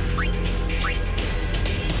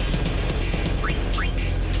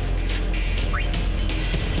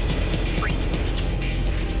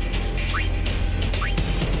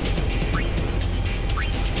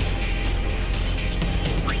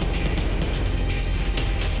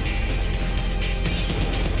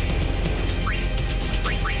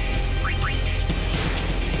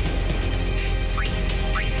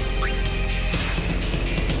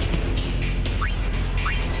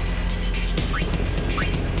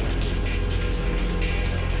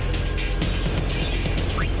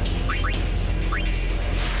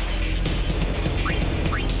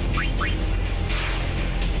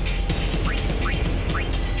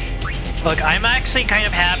 Look, I'm actually kind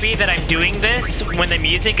of happy that I'm doing this when the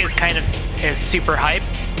music is is super hype.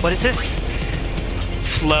 What is this?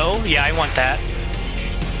 Slow? Yeah, I want that.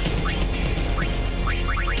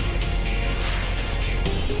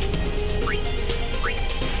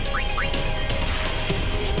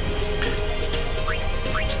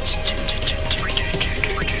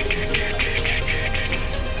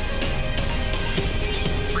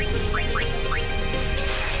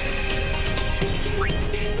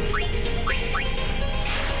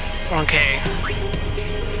 Okay.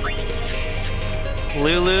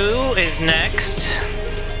 Lulu is next.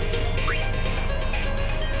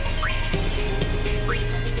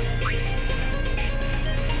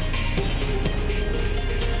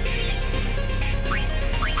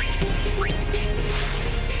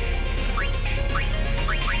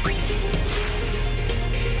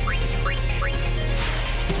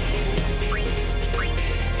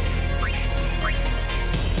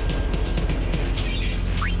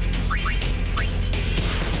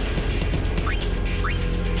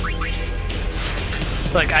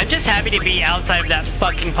 Look, I'm just happy to be outside of that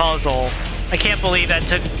fucking puzzle. I can't believe that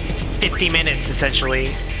took 50 minutes, essentially.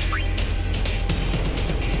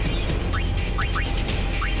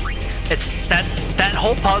 It's that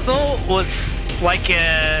whole puzzle was like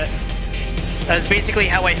that was basically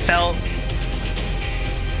how I felt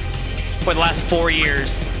for the last 4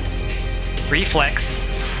 years. Reflex.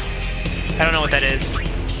 I don't know what that is.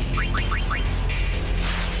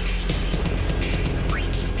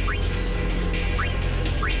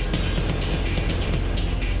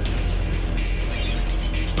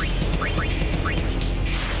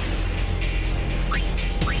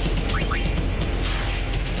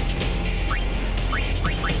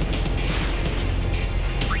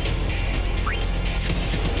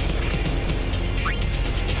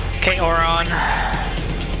 Okay, Oron.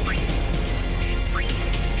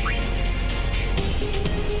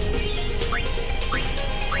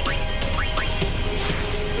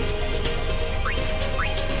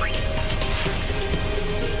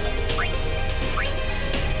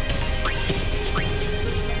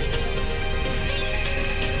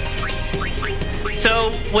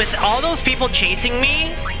 So, with all those people chasing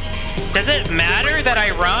me, Does it matter that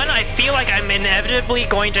I run? I feel like I'm inevitably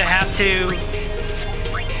going to have to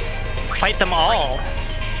fight them all.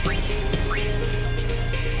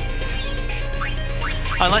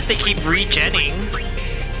 Unless they keep regenning.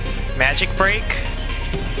 Magic break.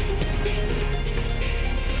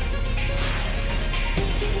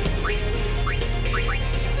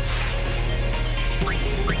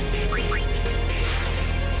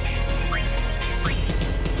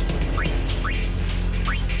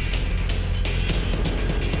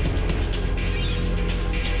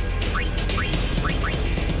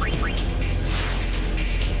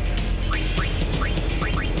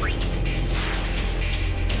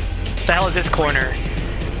 What the hell is this corner?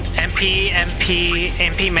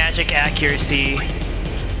 MP magic accuracy.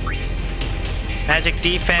 Magic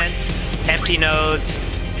defense, empty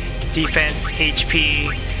nodes, defense,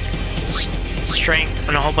 HP, strength,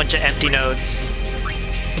 and a whole bunch of empty nodes.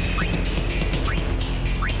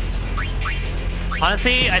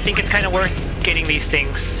 Honestly, I think it's kind of worth getting these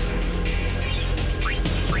things.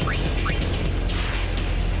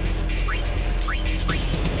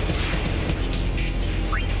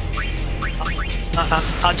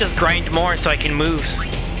 I'll just grind more so I can move.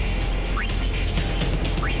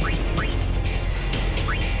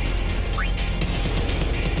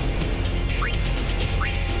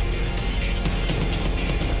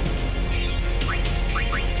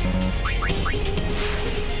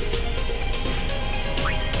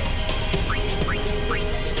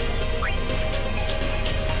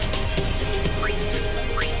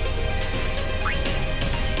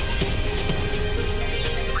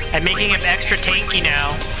 I'm making him extra tanky now.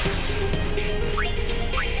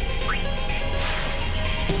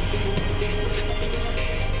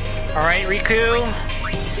 Alright, Riku.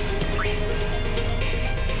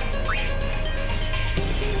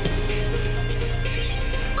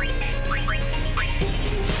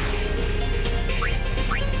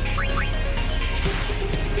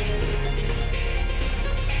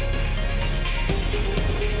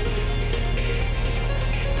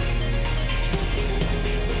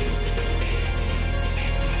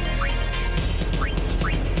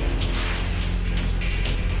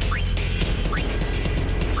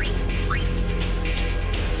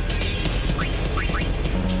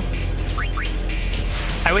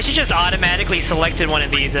 I wish it just automatically selected one of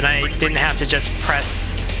these and I didn't have to just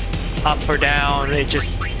press up or down. It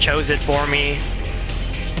just chose it for me.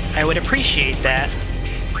 I would appreciate that.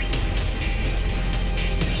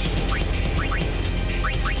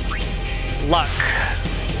 Luck.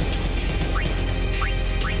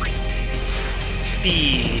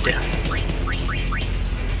 Speed.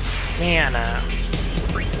 Mana.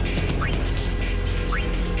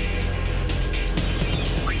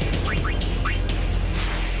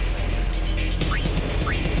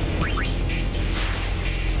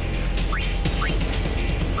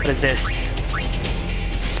 What is this?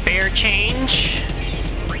 Spare change?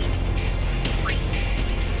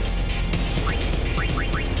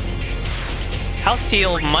 I'll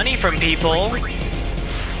steal money from people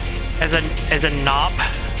as a nop.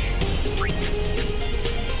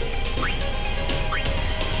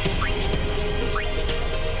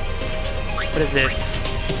 What is this?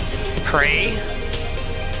 Pray?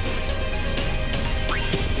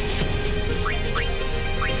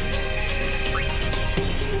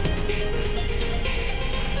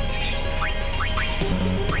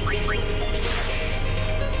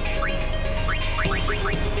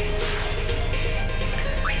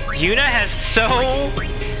 Yuna has so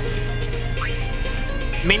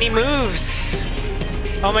many moves.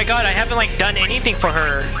 Oh my god, I haven't like done anything for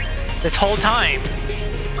her this whole time.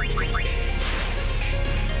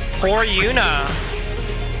 Poor Yuna.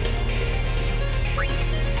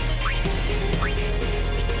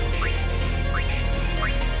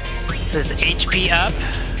 This is HP up.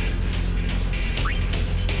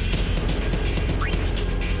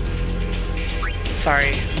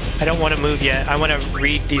 Sorry. I don't want to move yet. I want to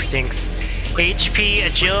read these things. HP,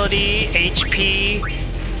 agility, HP,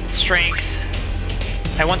 strength.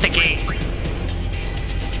 I want the gate.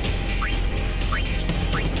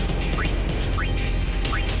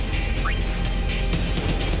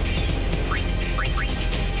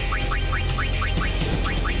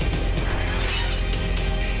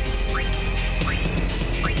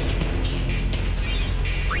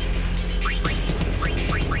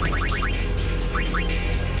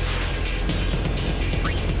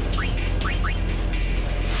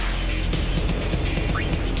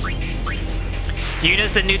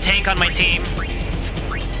 Yuna's the new tank on my team.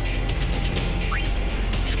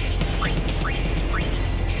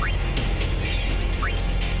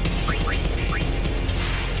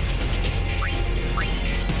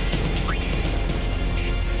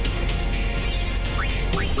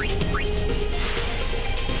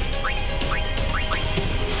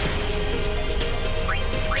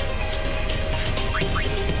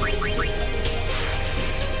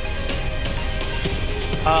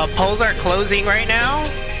 Polls are closing right now.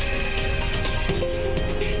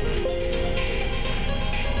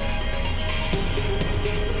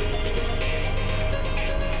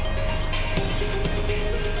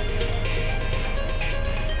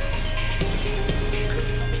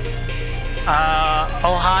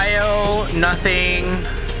 Ohio, nothing.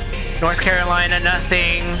 North Carolina,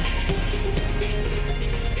 nothing.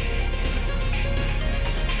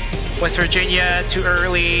 West Virginia, too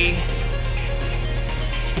early.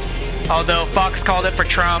 Although Fox called it for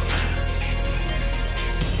Trump.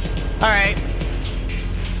 Alright.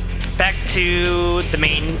 Back to the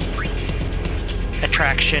main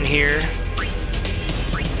attraction here.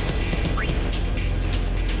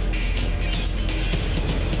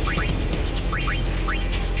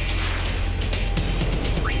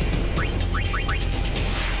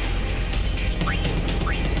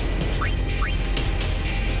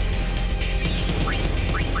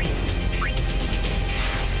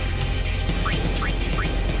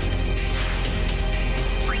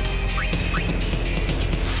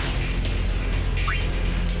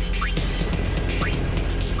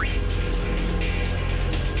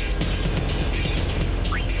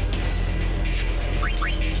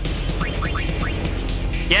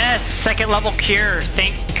 Yes, second level cure,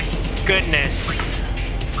 thank goodness.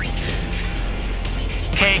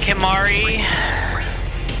 Okay, Kimari.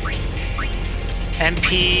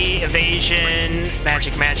 MP, evasion,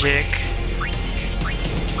 magic.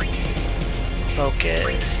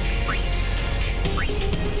 Focus.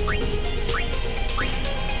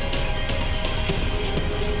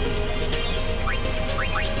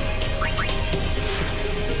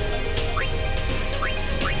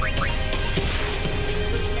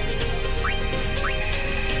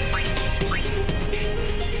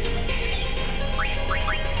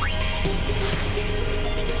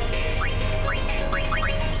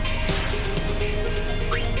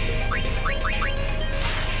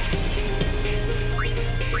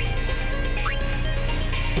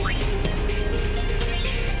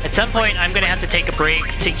 At some point, I'm gonna have to take a break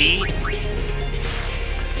to eat.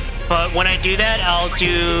 But when I do that, I'll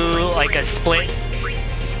do like a split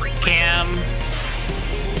cam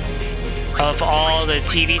of all the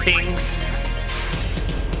TV things.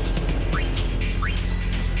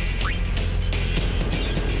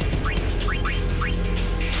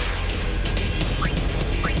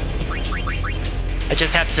 I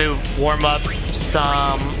just have to warm up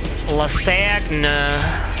some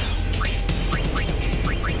lasagna.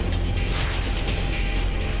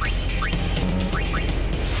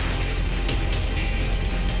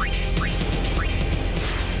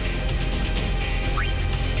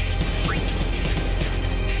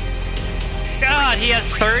 God, he has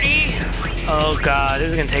 30? Oh god,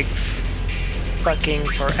 this is gonna take fucking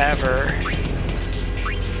forever.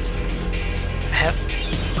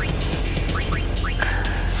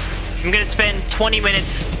 I'm gonna spend 20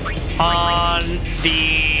 minutes on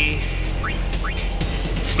the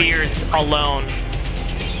spheres alone.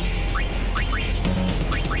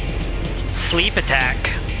 Sleep attack.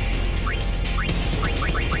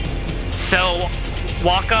 So,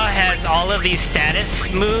 Waka has all of these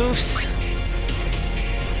status moves.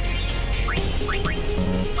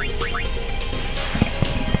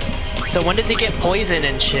 So when does he get poison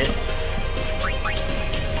and shit?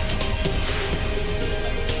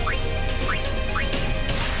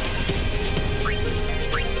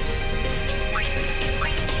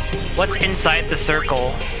 What's inside the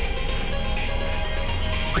circle?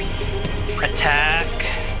 Attack.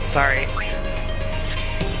 Sorry.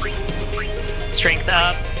 Strength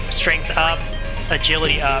up,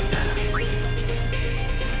 agility up.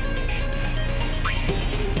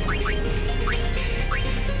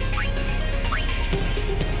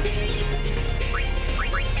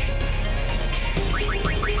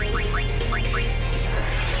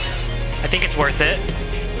 I think it's worth it.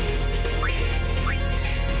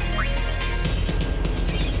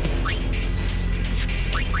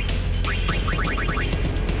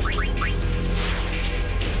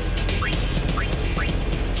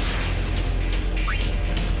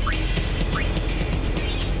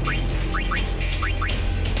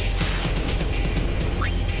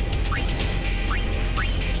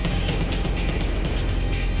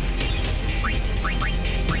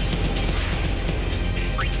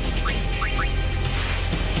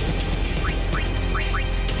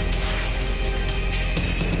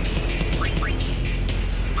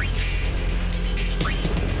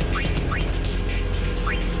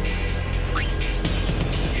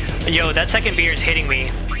 Yo, that second beer is hitting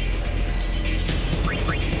me.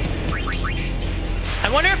 I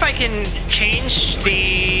wonder if I can change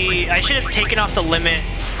the... I should have taken off the limit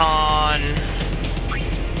on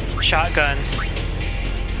shotguns.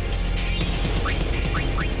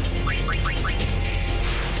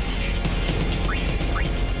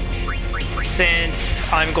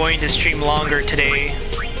 Since I'm going to stream longer today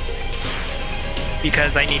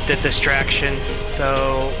because I need the distractions,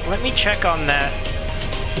 so let me check on that.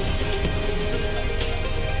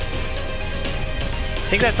 I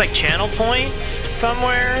think that's like channel points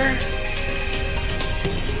somewhere.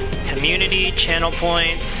 Community, channel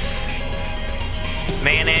points,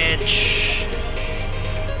 manage,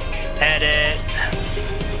 edit.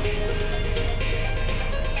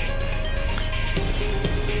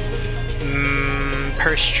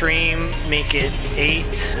 Per stream, make it 8.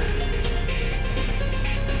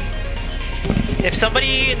 If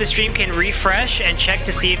somebody in the stream can refresh and check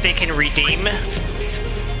to see if they can redeem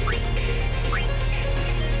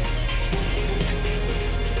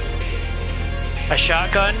a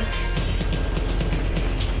shotgun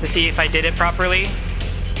to see if I did it properly.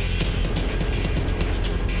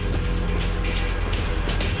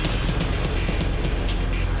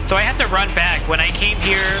 So I have to run back. When I came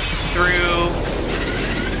here through...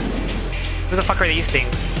 Who the fuck are these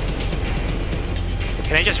things?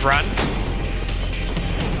 Can I just run?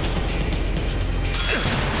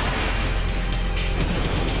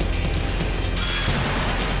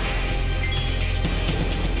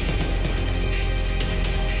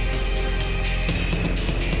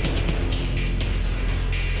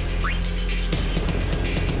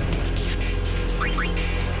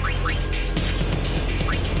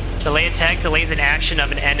 Delay attack delays an action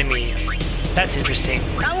of an enemy. That's interesting.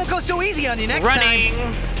 I won't go so easy on you next Running.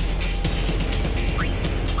 time.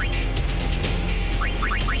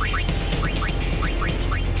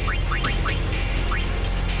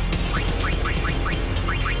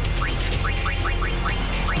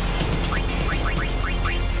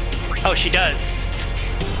 Oh, she does.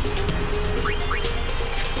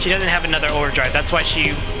 She doesn't have another overdrive. That's why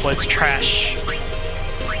she was trash.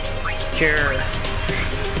 Here.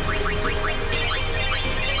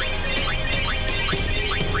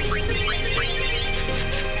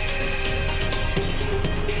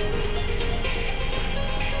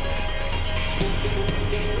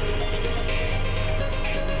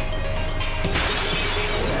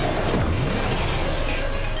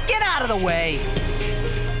 Get out of the way.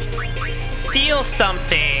 Steal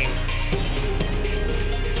something.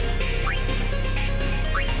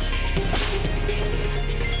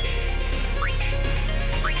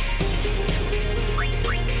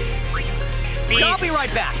 Beast. I'll be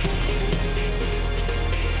right back.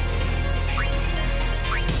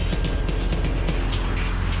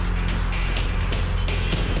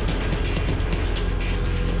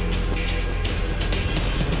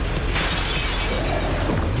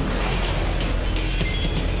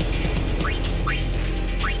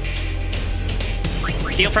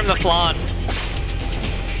 Steal from the flan.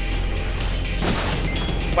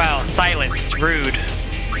 Wow, silenced. Rude.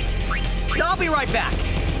 I'll be right back.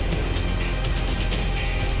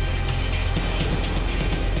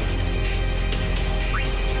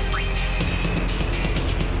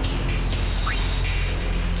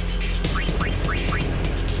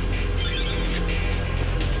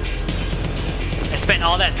 I spent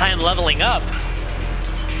all that time leveling up.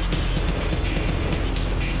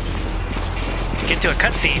 Get to a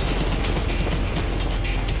cutscene.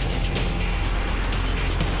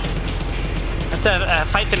 Have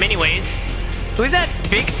to fight them anyways. Who's that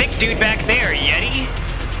big, thick dude back there? Yeti?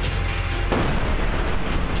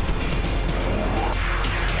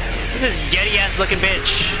 Look at this Yeti-ass looking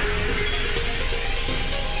bitch.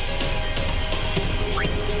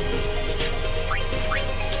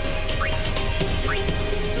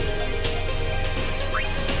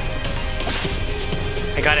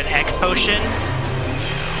 I got an X potion.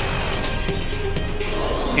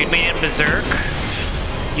 Dude made it berserk.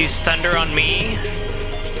 Use thunder on me.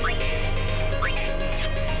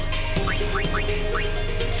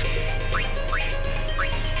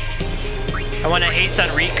 I want to haste on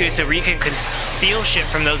Riku so Riku can steal shit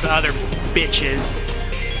from those other bitches.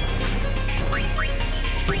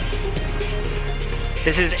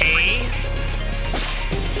 This is A.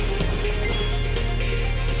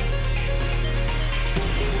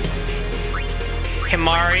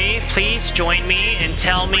 Himari, please join me and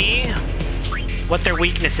tell me what their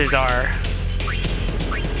weaknesses are.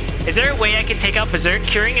 Is there a way I can take out Berserk?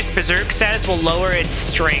 Curing its Berserk status will lower its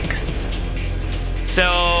strength. So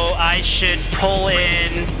I should pull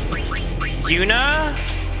in Yuna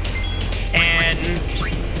and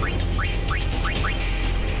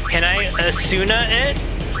can I Asuna it?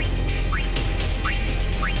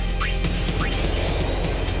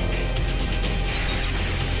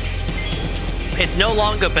 It's no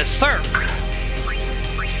longer berserk.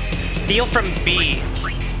 Steal from B.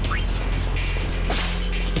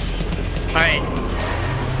 Alright.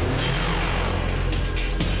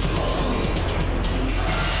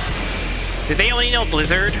 Do they only know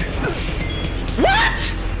Blizzard?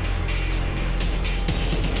 What?!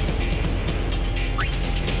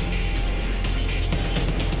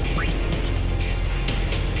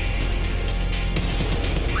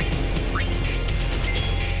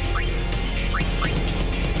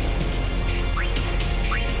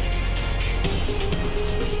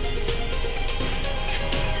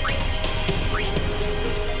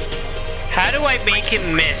 How do I make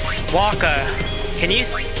him miss? Waka, can you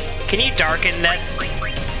darken that?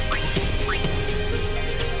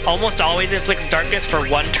 Almost always inflicts darkness for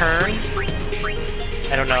 1 turn.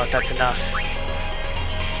 I don't know if that's enough.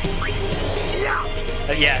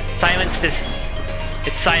 Yeah, silence this.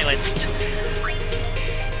 It's silenced.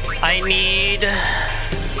 I need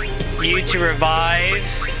you to revive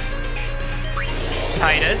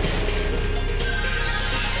Titus.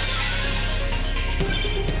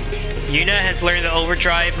 Yuna has learned the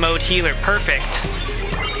overdrive mode healer. Perfect.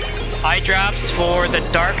 Eye drops for the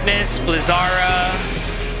darkness, Blizzara,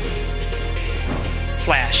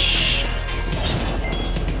 slash.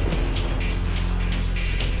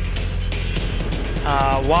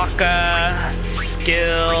 Waka,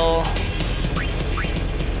 skill.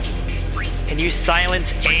 Can you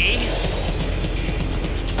silence A?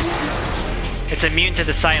 It's immune to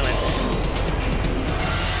the silence.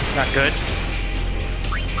 Not good.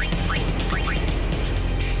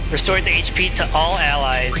 Restores HP to all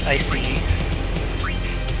allies, I see.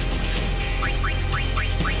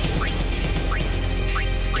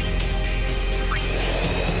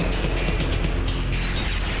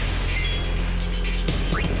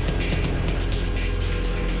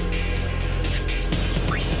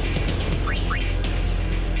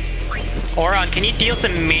 Oron, can you deal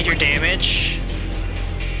some major damage?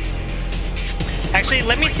 Actually,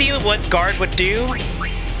 let me see what guard would do.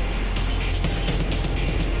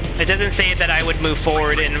 It doesn't say that I would move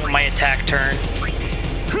forward in my attack turn.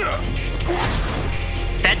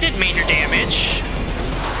 That did major damage.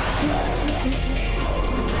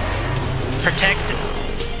 Protect,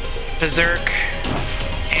 berserk,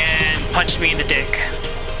 and punched me in the dick.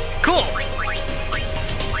 Cool!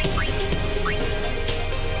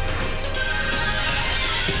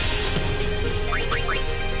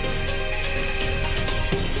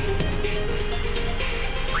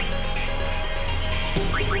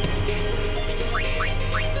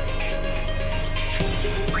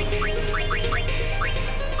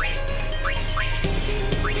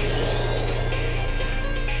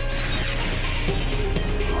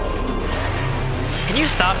 Can you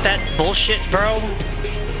stop that bullshit, bro?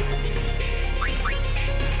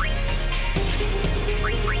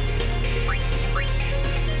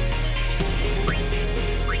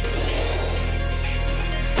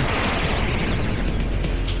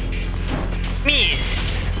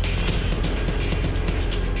 Miss.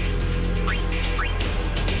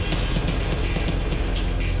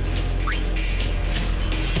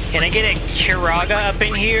 Can I get a Kiraga up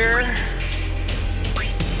in here?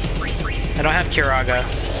 I don't have Kiraga.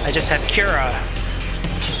 I just have Kira.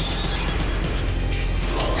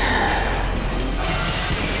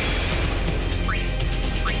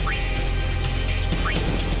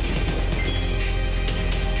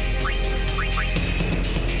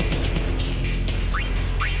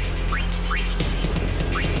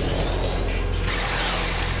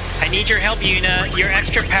 I need your help, Yuna. You're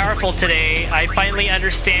extra powerful today. I finally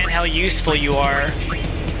understand how useful you are.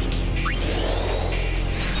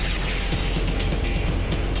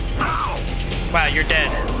 Wow, you're dead.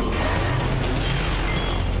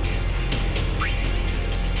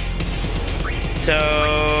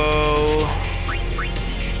 So...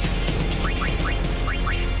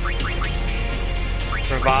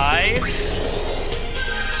 revive.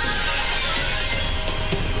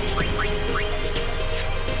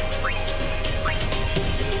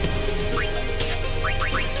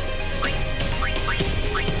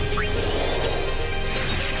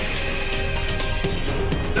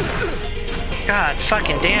 God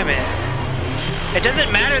fucking damn it. It doesn't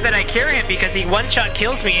matter that I cure him because he one-shot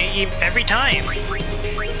kills me every time.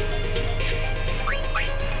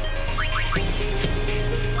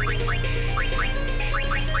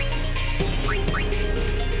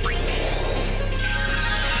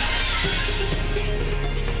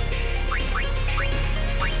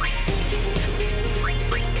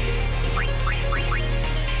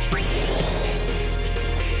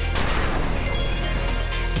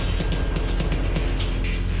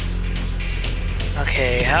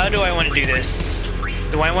 Okay, how do I want to do this?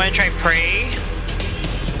 Do I want to try Prey?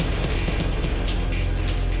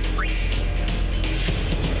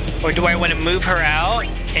 Or do I want to move her out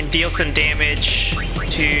and deal some damage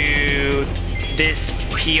to this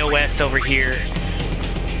POS over here?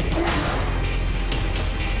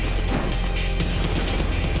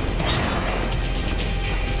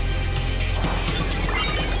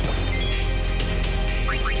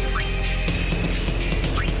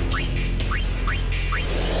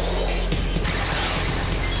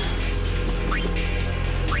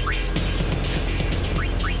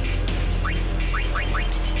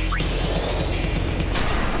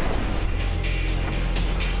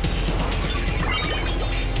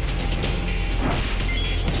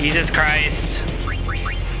 Jesus Christ.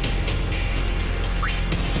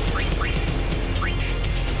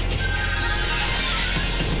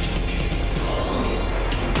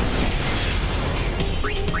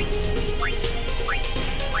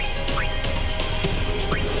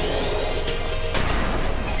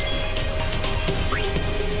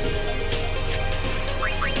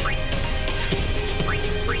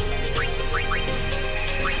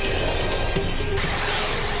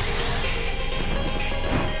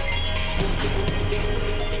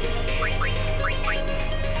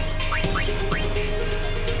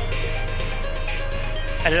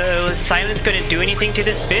 I don't know, is silence gonna do anything to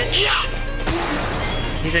this bitch?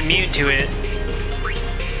 He's immune to it.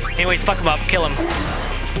 Anyways, fuck him up, kill him.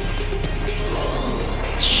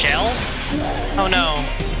 Shell? Oh no.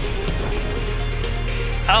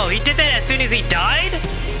 Oh, he did that as soon as he died?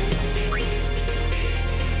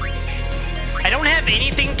 I don't have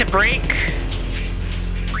anything to break.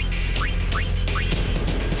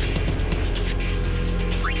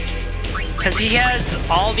 Because he has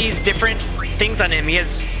all these different things on him. He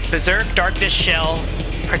has Berserk, Darkness, Shell,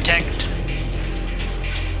 Protect.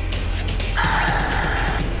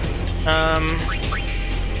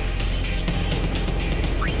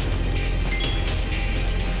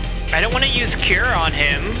 I don't want to use Cure on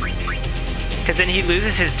him, because then he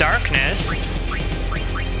loses his Darkness.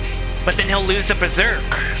 But then he'll lose the Berserk.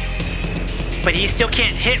 But he still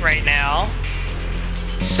can't hit right now.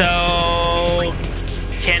 So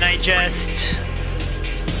can I just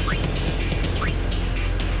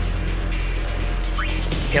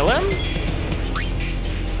kill him?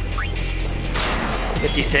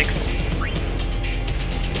 56.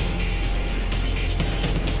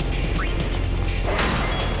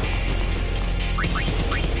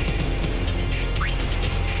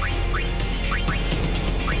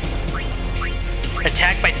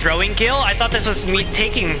 Attack by throwing kill? I thought this was me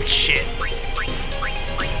taking shit.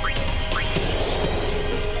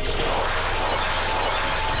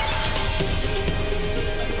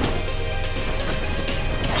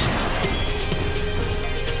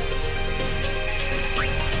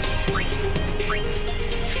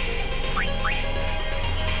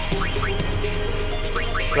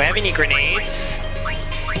 Do I have any grenades?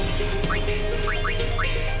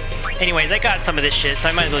 Anyways, I got some of this shit, so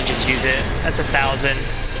I might as well just use it. That's 1,000.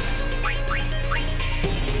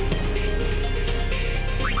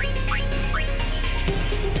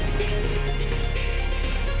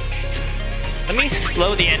 Let me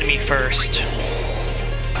slow the enemy first.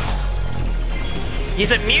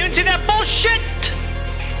 He's immune to that bullshit!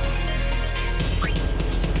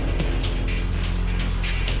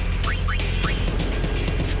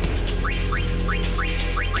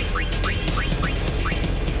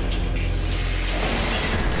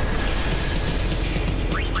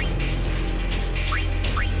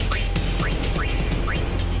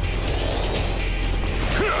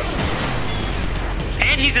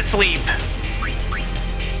 He's asleep.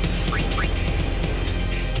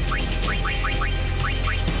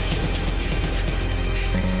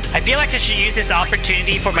 I feel like I should use this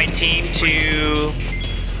opportunity for my team to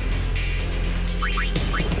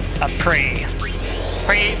pray.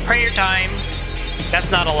 Prayer time.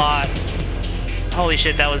 That's not a lot. Holy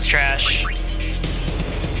shit, that was trash.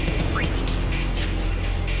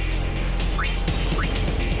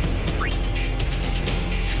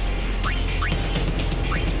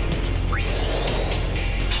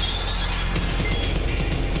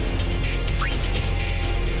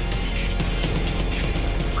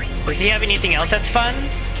 Does he have anything else that's fun?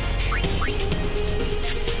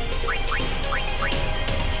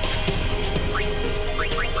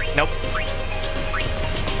 Nope.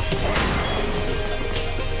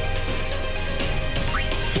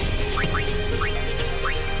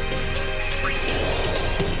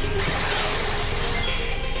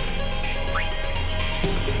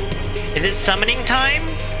 Is it summoning time?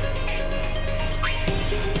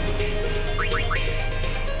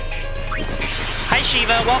 Hi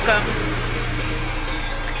Shiva, welcome.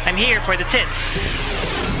 I'm here for the tits.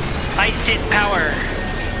 Ice tit power.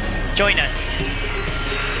 Join us.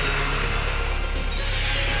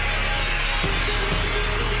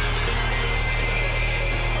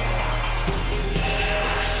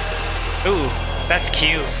 Ooh, that's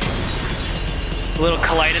cute. A little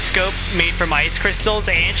kaleidoscope made from ice crystals,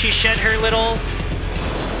 and she shed her little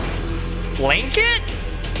blanket?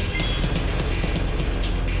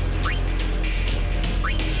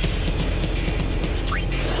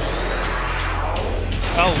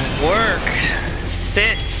 Oh, work,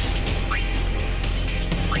 sis.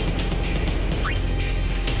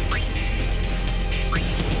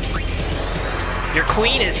 Your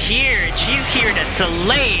queen is here, and she's here to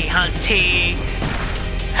slay, hunty.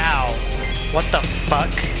 How? What the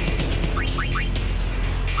fuck?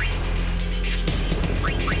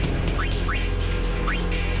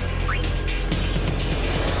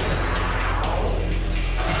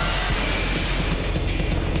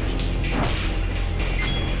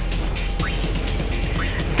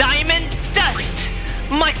 Diamond dust!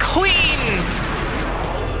 My queen!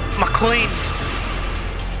 My queen.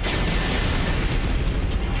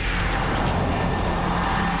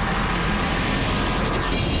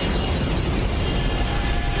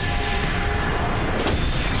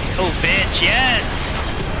 Oh, bitch, yes!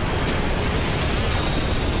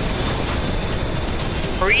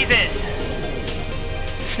 Breathe it!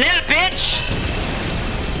 Snap, bitch!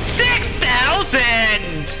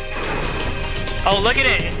 6,000! Oh, look at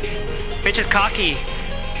it! Bitch is cocky.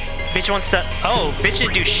 Bitch wants to... Oh, bitch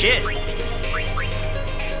didn't do shit.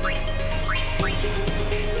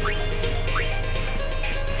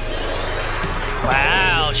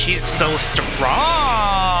 Wow, she's so strong!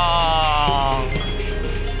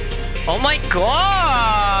 Oh my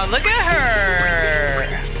god! Look at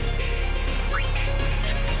her!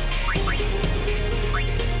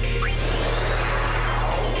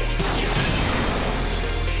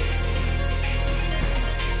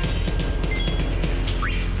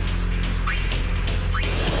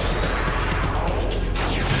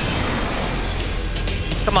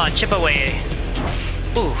 Come on, chip away.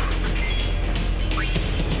 Ooh.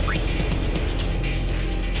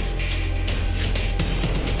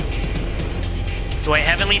 Do I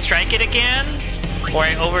Heavenly Strike it again? Or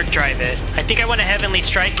I overdrive it? I think I want to Heavenly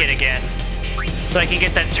Strike it again. So I can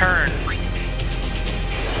get that turn.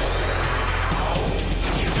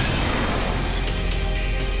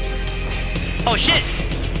 Oh shit!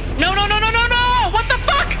 No, no, no, no, no, no! What the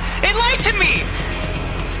fuck? It lied to me!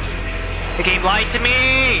 The game lied to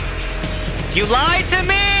me! You lied to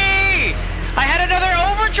me! I had another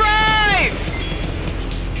overdrive!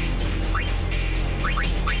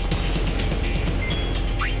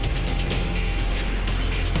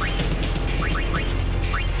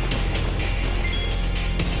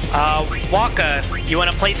 Waka, you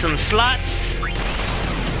wanna play some slots?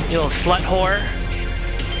 You little slut whore.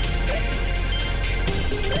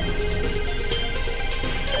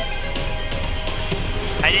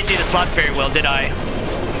 I didn't do the slots very well, did I?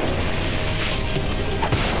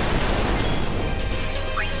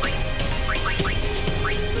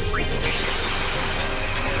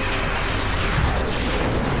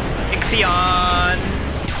 Ixion!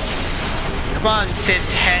 Come on,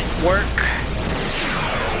 cis het work.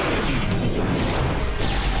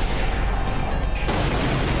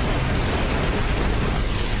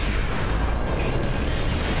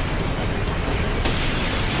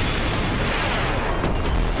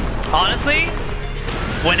 Honestly,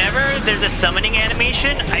 whenever there's a summoning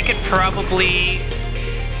animation, I could probably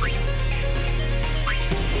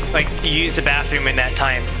like use the bathroom in that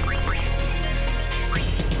time.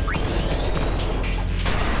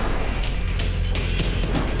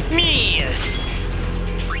 Yes.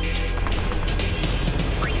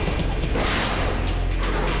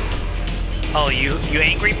 Oh, you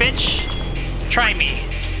angry bitch? Try me.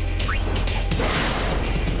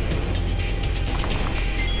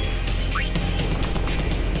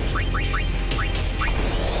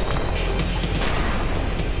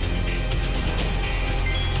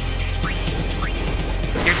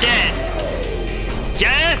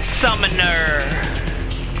 Summoner!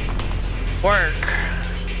 Work.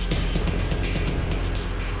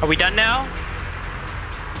 Are we done now?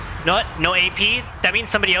 No, no AP? That means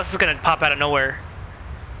somebody else is gonna pop out of nowhere.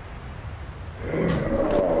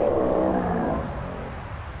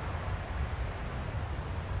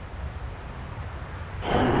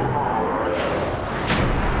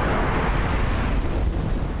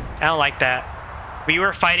 I don't like that. We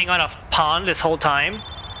were fighting on a pond this whole time.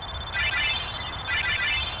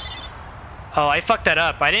 Oh, I fucked that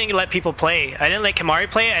up. I didn't let people play. I didn't let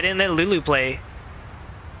Kimari play. I didn't let Lulu play.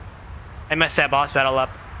 I messed that boss battle up.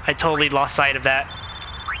 I totally lost sight of that.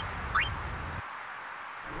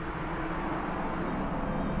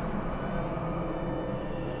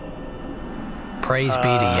 Praise be to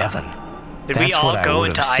Yevon. Did That's we all what go I would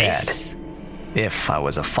into have ice? said if I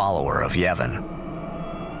was a follower of Yevon.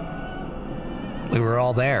 We were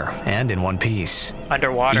all there, and in one piece.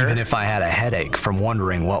 Underwater? Even if I had a headache from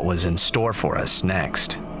wondering what was in store for us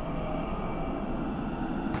next.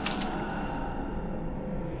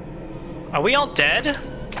 Are we all dead?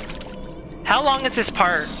 How long is this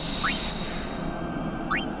part?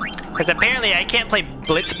 Because apparently I can't play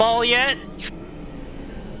Blitzball yet.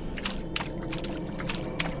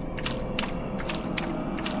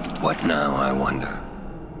 What now, I wonder?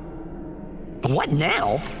 What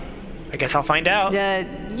now? I guess I'll find out.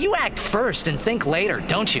 You act first and think later,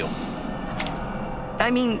 don't you?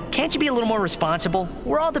 I mean, can't you be a little more responsible?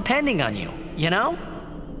 We're all depending on you, you know?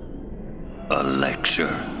 A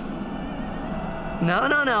lecture.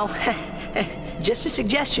 No. Just a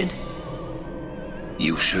suggestion.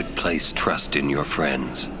 You should place trust in your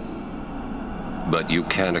friends. But you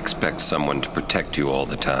can't expect someone to protect you all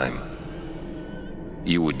the time.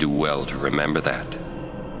 You would do well to remember that.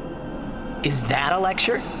 Is that a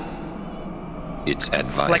lecture? It's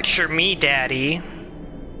advice. Lecture me, Daddy.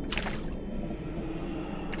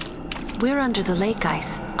 We're under the lake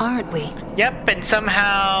ice, aren't we? Yep, and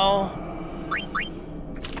somehow...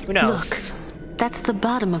 Who knows? Look, that's the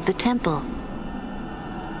bottom of the temple.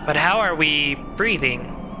 But how are we breathing?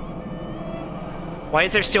 Why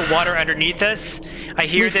is there still water underneath us? I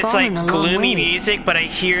hear We've this fallen like a long gloomy way. music, but I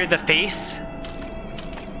hear the faith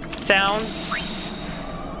sounds.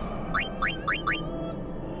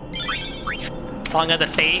 Song of the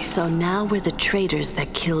Faith. So now we're the traitors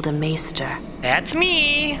that killed a maester. That's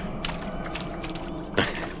me.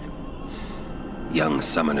 Young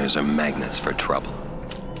summoners are magnets for trouble.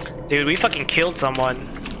 Dude, we fucking killed someone.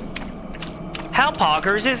 How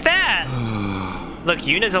poggers is that? Look,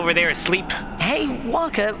 Yuna's over there asleep. Hey,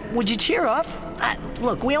 Waka, would you cheer up?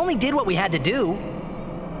 Look, we only did what we had to do.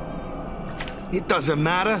 It doesn't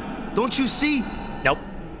matter. Don't you see? Nope.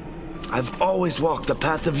 I've always walked the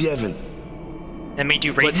path of Yevon. That made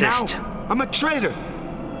you But racist. now, I'm a traitor.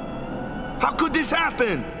 How could this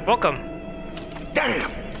happen? Welcome.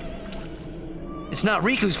 Damn! It's not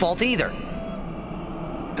Riku's fault either.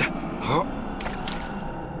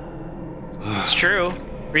 It's true.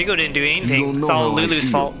 Rico didn't do anything. don't know It's all how I Lulu's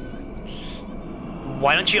feel. fault.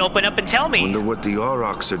 Why don't you open up and tell me? Wonder what the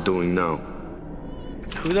Aurochs are doing now.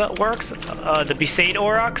 Who that works? The Besaid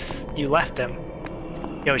Aurochs? You left them.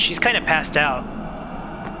 Yo, she's kind of passed out.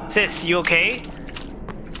 Sis, you okay?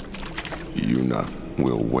 Yuna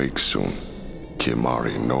will wake soon.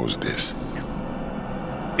 Kimari knows this.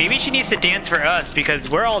 Maybe she needs to dance for us because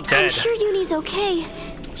we're all dead. I'm sure Uni's okay.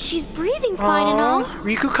 She's breathing fine and all.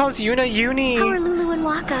 Riku calls Yuna Uni. How are Lulu and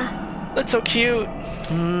Waka? That's so cute.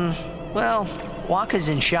 Well, Waka's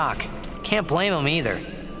in shock. Can't blame him either.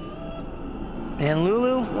 And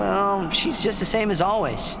Lulu, well, she's just the same as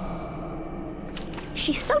always.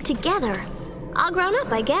 She's so together. All grown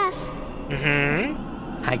up, I guess.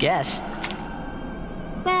 I guess.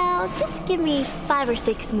 Well, just give me 5 or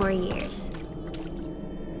 6 more years.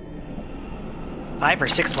 5 or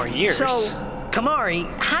 6 more years. So, Kamari,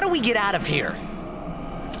 how do we get out of here?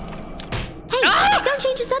 Hey, don't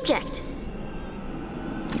change the subject.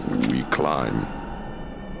 We climb.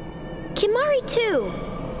 Kimari too.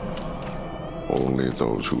 Only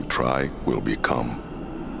those who try will become.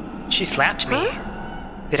 She slapped me.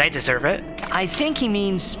 Huh? Did I deserve it? I think he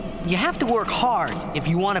means you have to work hard if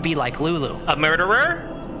you want to be like Lulu. A murderer?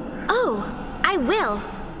 Oh, I will.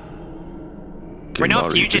 We're not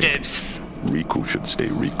Kimari fugitives. think Riku should stay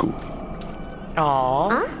Riku. Aww.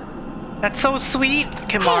 Huh? That's so sweet,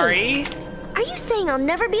 Kimari. Are you saying I'll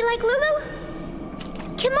never be like Lulu?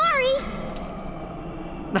 Kimari!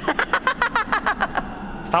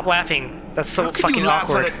 Stop laughing. That's so How can fucking you laugh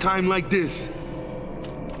awkward. at a time like this?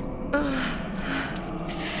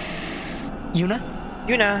 Yuna?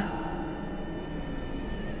 Yuna.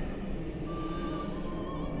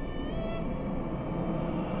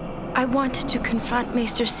 I wanted to confront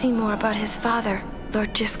Maester Seymour about his father,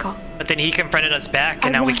 Lord Jiskel. But then he confronted us back,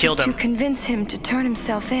 and I now we wanted killed to him. convince him to turn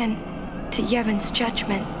himself in to Yevon's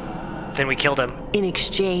judgment. Then we killed him. In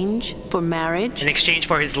exchange for marriage? In exchange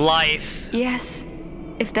for his life. Yes,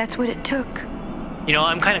 if that's what it took. You know,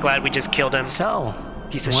 I'm kind of glad we just killed him. So,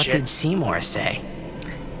 Piece of what shit. did Seymour say?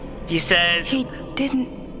 He says... He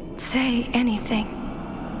didn't say anything.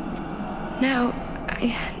 Now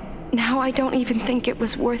I don't even think it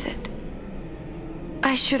was worth it.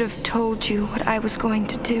 I should have told you what I was going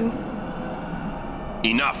to do.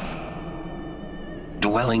 Enough! Do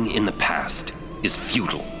Dwelling in the past is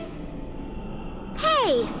futile.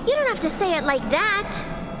 Hey, you don't have to say it like that.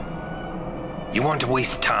 You want to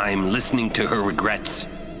waste time listening to her regrets?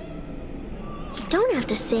 You don't have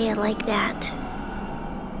to say it like that.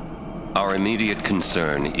 Our immediate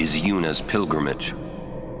concern is Yuna's pilgrimage.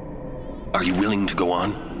 Are you willing to go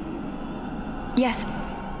on? Yes.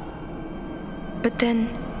 But then,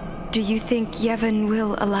 do you think Yevon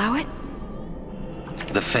will allow it?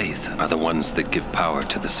 The Faith are the ones that give power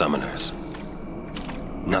to the summoners.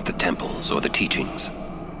 Not the temples or the teachings.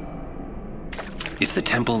 If the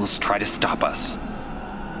temples try to stop us,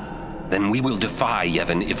 then we will defy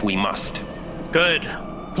Yevon if we must. Good.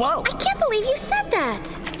 Whoa! I can't believe you said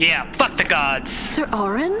that. Yeah, fuck the gods. Sir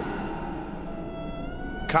Oren?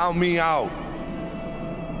 Count me out.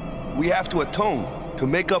 We have to atone to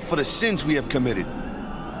make up for the sins we have committed.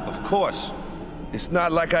 Of course. It's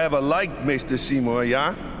not like I ever liked Maester Seymour,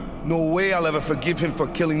 yeah? No way I'll ever forgive him for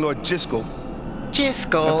killing Lord Jiskel.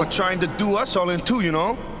 And for trying to do us all in two, you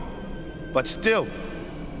know? But still,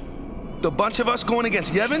 the bunch of us going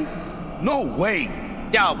against Yevon? No way!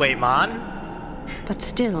 Yeah, wait, man. But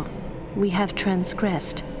still, we have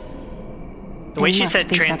transgressed. The way And she must said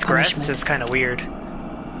face our transgressed punishment. is kind of weird.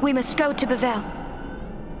 We must go to Bavel.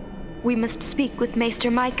 We must speak with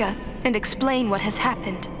Maester Micah and explain what has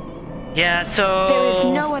happened. Yeah, so... There is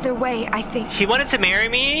no other way, I think. He wanted to marry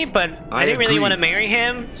me, but I didn't really agree. want to marry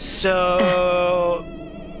him, so...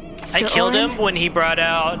 I Sir killed Oren? him when he brought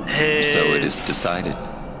out his... So it is decided.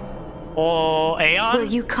 Oh, Aeon? Will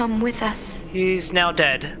you come with us? He's now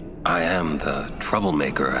dead. I am the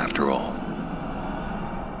troublemaker after all.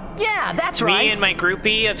 Yeah, that's right. Me and my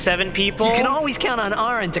groupie of 7 people. You can always count on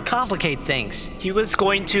Aaron to complicate things. He was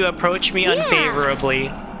going to approach me Yeah.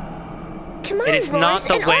 unfavorably. Come on, It is not Royce,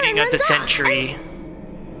 the and wedding Oren of the runs off, century.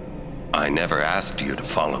 I never asked you to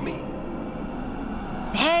follow me.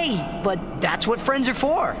 Hey, but that's what friends are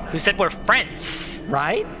for, Who said we're friends?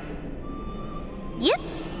 right? Yep.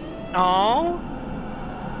 Oh.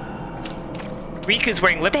 Riku's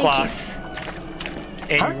wearing lip Thank you. gloss.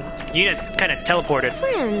 And you kind of teleported.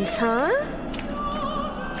 Friends, huh?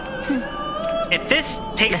 If this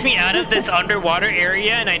takes me out of this underwater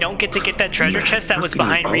area and I don't get to get that treasure chest that was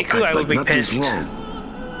behind Riku, I would be nothing's pissed.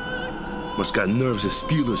 wrong. Must got nerves of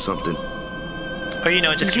steel or something. Or you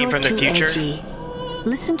know, it just came You're from the too future. edgy.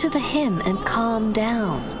 Listen to the hymn and calm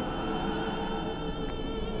down.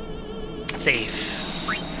 Safe.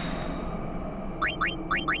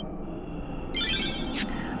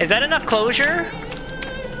 Is that enough closure?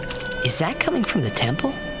 Is that coming from the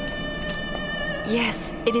temple?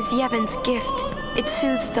 Yes, it is Yevon's gift. It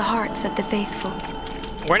soothes the hearts of the faithful.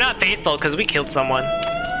 We're not faithful because we killed someone.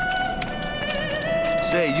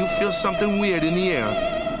 Say, you feel something weird in the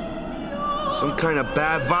air. Some kind of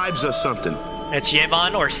bad vibes or something. It's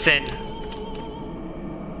Yevon or Sin.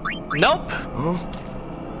 Nope.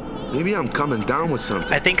 Huh? Maybe I'm coming down with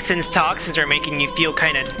something. I think Sin's toxins are making you feel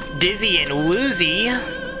kind of dizzy and woozy.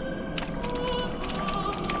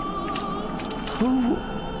 Who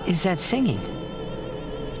is that singing?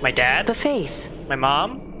 It's my dad? The faith. My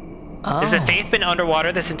mom? Oh. Has the Faith been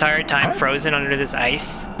underwater this entire time, frozen under this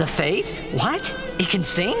ice? The Faith? What? It can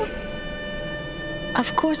sing?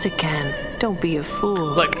 Of course it can. Don't be a fool.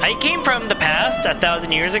 Look, I came from the past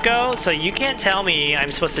 1,000 years ago, so you can't tell me I'm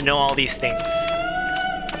supposed to know all these things.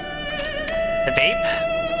 The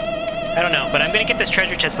vape? I don't know, but I'm gonna get this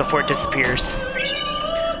treasure chest before it disappears.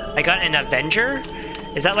 I got an Avenger?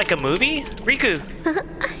 Is that like a movie? Riku,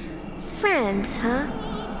 Friends, huh?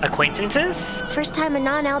 acquaintances? First time a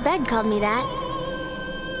non-Albed called me that.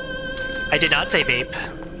 I did not say vape.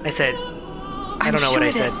 I said, I I'm don't know sure what I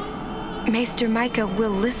said. that Maester Micah will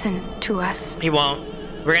listen to us. He won't.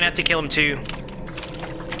 We're gonna have to kill him too.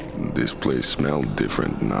 This place smells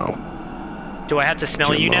different now. Do I have to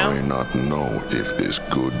smell you Can I now? not know if this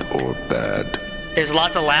good or bad? There's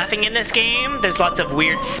lots of laughing in this game. There's lots of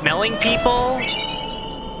weird smelling people.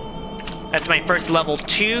 That's my first level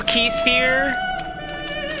 2 key sphere.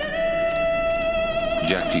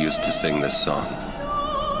 Jack used to sing this song.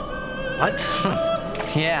 What?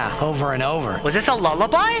 Yeah, over and over. Was this a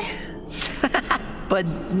lullaby? But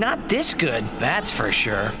not this good, that's for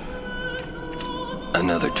sure.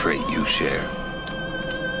 Another trait you share.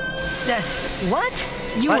 What?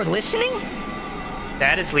 You What? were listening?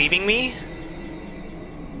 Dad is leaving me?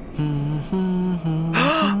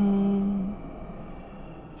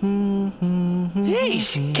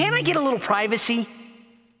 Jeez, can't I get a little privacy?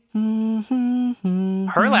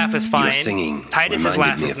 Her laugh is fine. Your singing Titus's reminded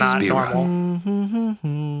laugh me is of not Spira.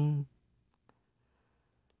 normal.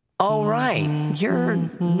 Oh, right. You're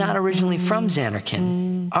not originally from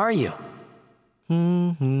Xanarkin, are you? Are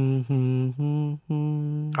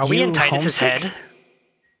we in Titus's homesick? head?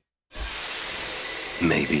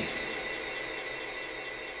 Maybe.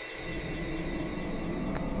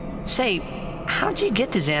 Say, how'd you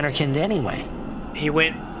get to Xanarkand anyway? He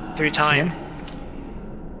went through time. Sin?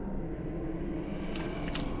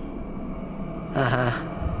 Uh-huh.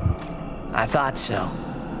 I thought so.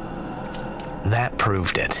 That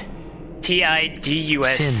proved it. Tidus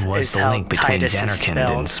Sin was is the how link between Titus is Xanarkand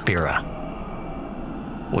and spelled. Spira.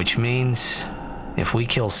 Which means, if we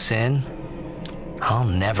kill Sin, I'll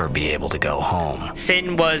never be able to go home.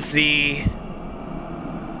 Sin was the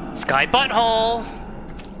sky butthole.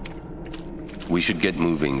 We should get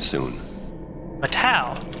moving soon. But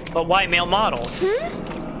how? But why male models?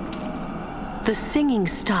 The singing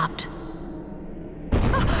stopped.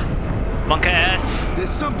 Monka S. There's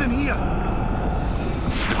something here.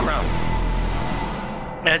 The ground.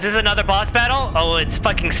 Is this another boss battle? Oh, it's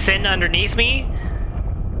fucking Sin underneath me?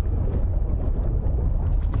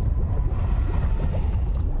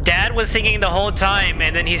 Dad was singing the whole time,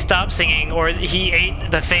 and then he stopped singing, or he ate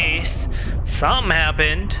the faith. Something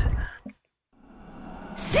happened.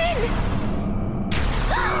 Sin!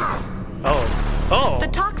 Oh. Oh. The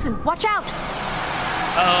toxin, watch out!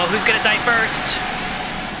 Oh, who's gonna die first?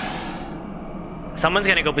 Someone's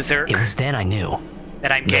gonna go berserk. It was then I knew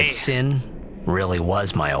That I'm gay. that Sin really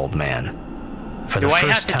was my old man. For Do the I have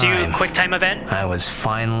first to do time, a quick time event? I was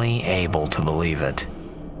finally able to believe it.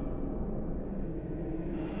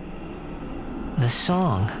 The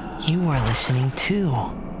song you were listening to.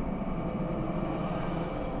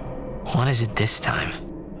 What is it this time?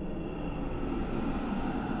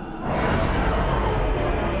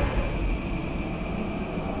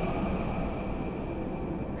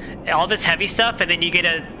 All this heavy stuff, and then you get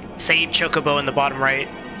a save chocobo in the bottom right.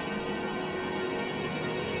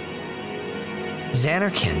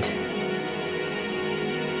 Xanarkand.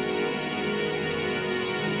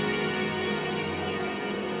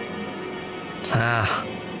 Ah,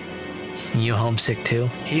 you homesick too?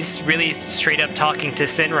 He's really straight up talking to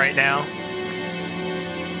Sin right now.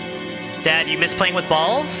 Dad, you miss playing with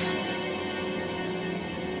balls?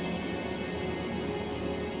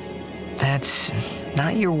 That's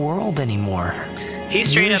not your world anymore.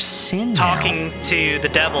 He's straight You're up Sin talking now. to the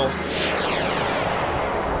devil.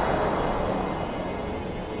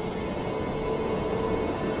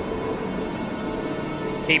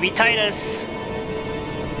 Baby Titus.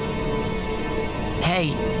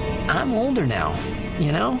 Hey, I'm older now,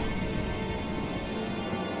 you know?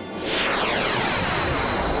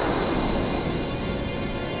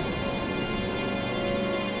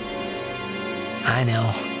 I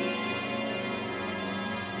know.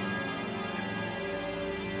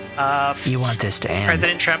 You want this to end.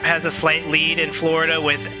 President Trump has a slight lead in Florida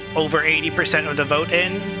with over 80% of the vote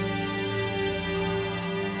in.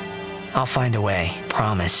 I'll find a way,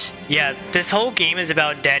 promise. Yeah, this whole game is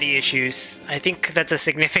about daddy issues. I think that's a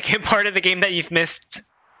significant part of the game that you've missed,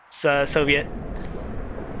 Soviet.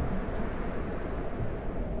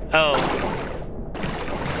 Oh.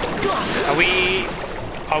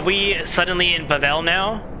 Are we suddenly in Bavel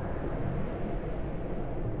now?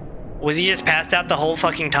 Was he just passed out the whole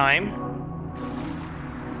fucking time?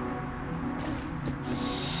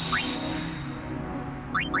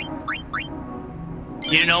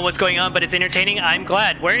 You don't know what's going on, but it's entertaining. I'm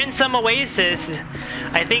glad. We're in some oasis.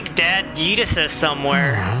 I think Dad yeeted us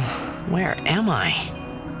somewhere. Where am I?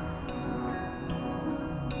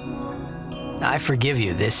 I forgive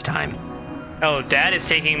you this time. Oh, Dad is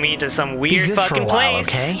taking me to some weird Be good fucking for a while, place.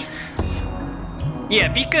 okay?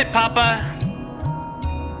 Yeah, be good, Papa.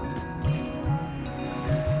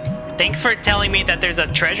 Thanks for telling me that there's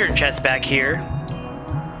a treasure chest back here.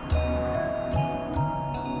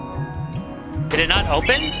 Did it not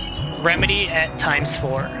open? Remedy at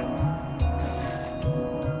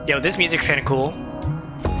 ×4. Yo, this music's kinda cool.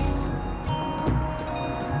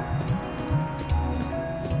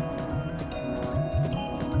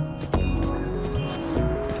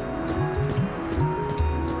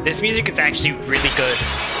 This music is actually really good.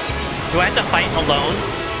 Do I have to fight alone?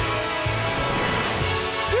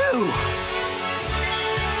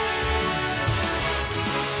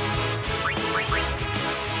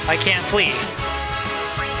 I can't flee.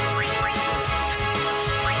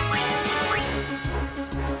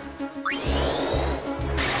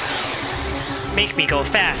 Make me go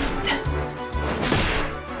fast.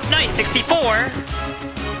 964?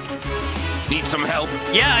 Need some help?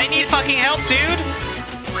 Yeah, I need fucking help, dude.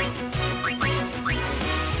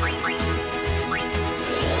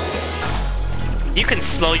 You can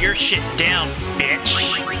slow your shit down, bitch.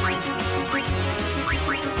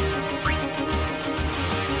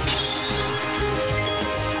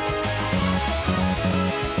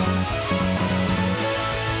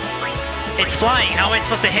 It's flying. How am I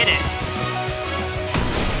supposed to hit it?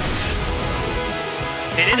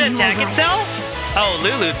 Did it attack itself? Oh,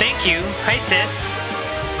 Lulu, thank you. Hi, sis.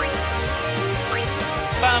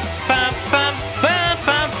 Bum, bum, bum, bum,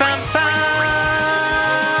 bum, bum, bum.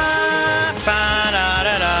 Ba, da,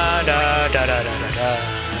 da, da, da, da, da, da,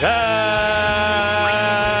 da.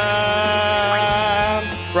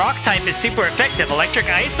 Rock type is super effective. Electric,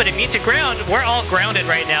 ice, but immune to ground. We're all grounded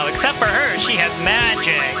right now, except for her. She has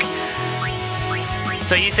magic.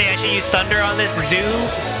 So you say I should use thunder on this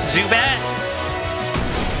Zubat?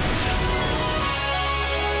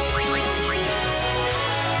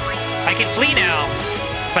 I can flee now,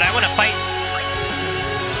 but I want to fight.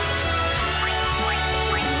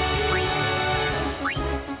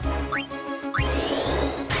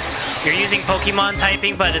 You're using Pokemon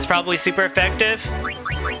typing, but it's probably super effective?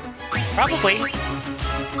 Probably.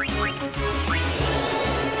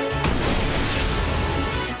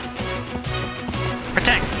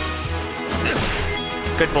 Protect.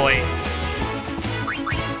 Good boy.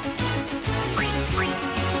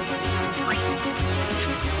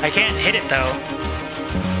 I can't hit it though.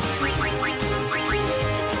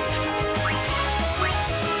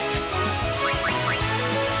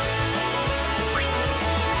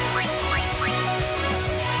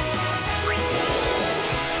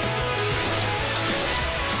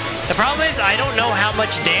 The problem is I don't know how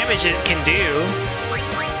much damage it can do.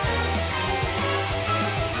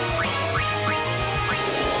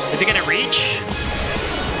 Is it gonna reach?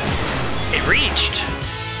 It reached.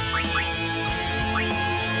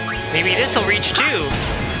 Maybe this will reach too.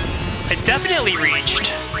 It definitely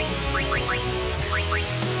reached.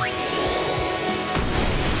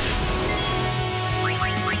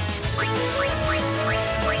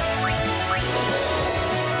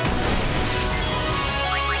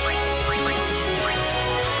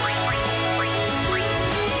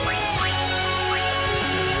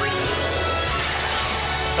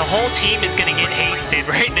 The whole team is gonna get hasted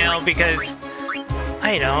right now because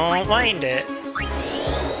I don't mind it.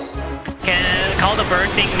 Can call the bird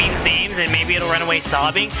thing means names and maybe it'll run away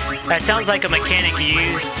sobbing? That sounds like a mechanic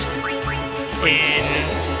used in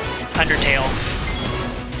Undertale.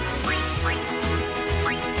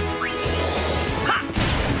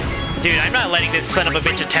 Dude, I'm not letting this son of a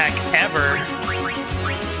bitch attack ever.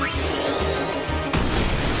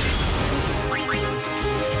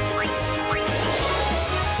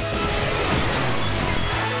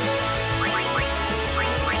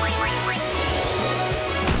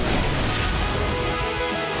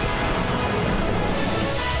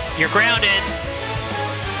 You're grounded.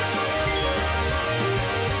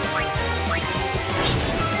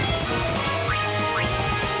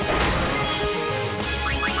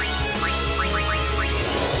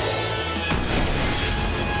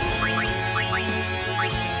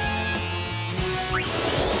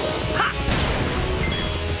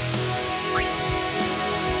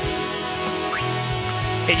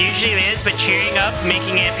 It usually is, but cheering up,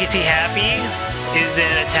 making NPC happy is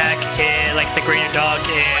an attack like the greater dog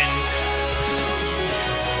in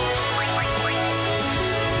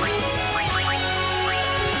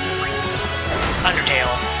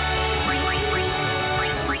Undertale.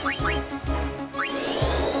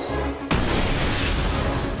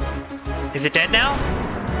 Is it dead now?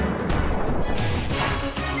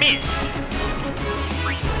 Miss.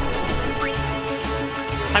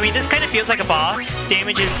 I mean, this kind of feels like a boss.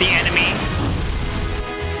 Damages the enemy.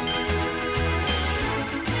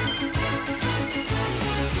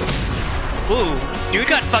 Ooh, dude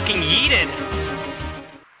got fucking yeeted.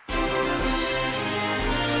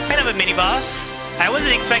 Kind of a mini boss. I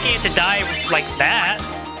wasn't expecting it to die like that.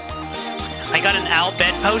 I got an Al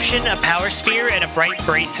Bed Potion, a Power Sphere, and a Bright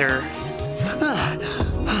Bracer.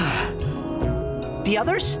 The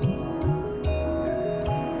others?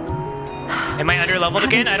 Am I under-leveled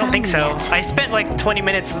again? I don't think so. Yet. I spent like 20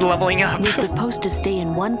 minutes leveling up. We're supposed to stay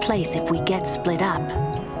in one place if we get split up.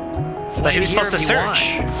 But who's supposed to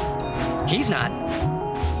search? He's not.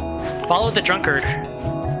 Follow the drunkard.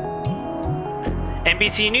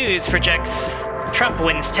 NBC News projects Trump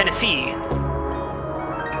wins Tennessee.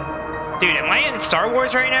 Dude, am I in Star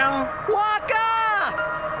Wars right now? Waka!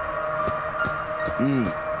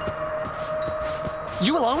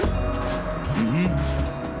 You alone?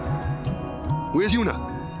 Where's Yuna?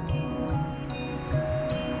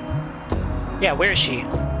 Yeah, where is she?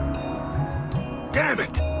 Damn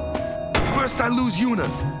it! First I lose Yuna,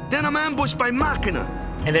 then I'm ambushed by Machina.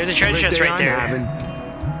 And there's a treasure chest right there. Having.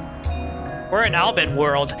 We're in Albed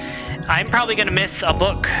world. I'm probably gonna miss a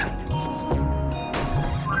book.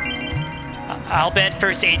 Albed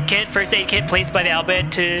first aid kit. First aid kit placed by the Albed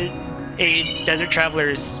to aid desert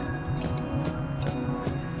travelers.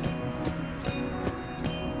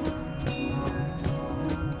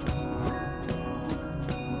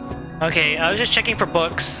 Okay, I was just checking for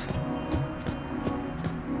books.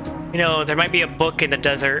 You know, there might be a book in the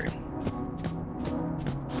desert.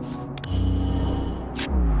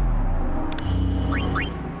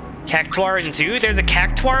 Cactuar and zoo? There's a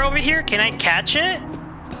cactuar over here? Can I catch it?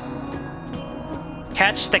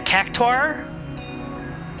 Catch the cactuar?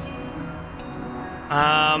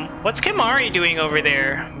 What's Kimari doing over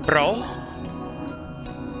there, bro?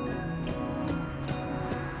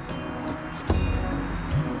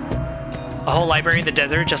 A whole library in the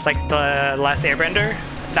desert, just like the last Airbender?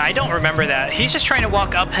 I don't remember that. He's just trying to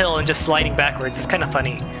walk uphill and just sliding backwards. It's kind of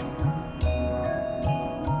funny.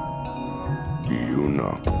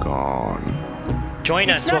 Yuna gone. Join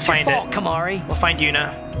us. We'll find it. Kimari. We'll find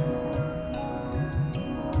Yuna.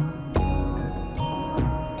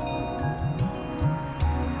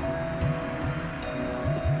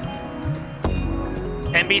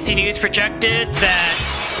 NBC News projected that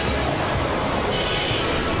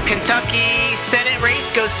Kentucky Senate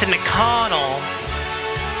race goes to McConnell.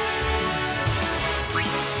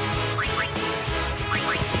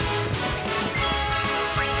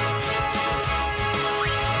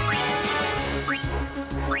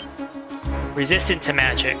 Resistant to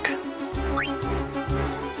magic.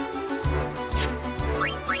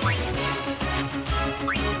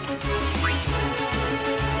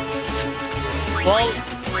 Well,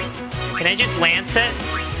 can I just lance it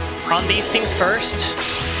on these things first?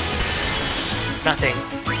 Nothing.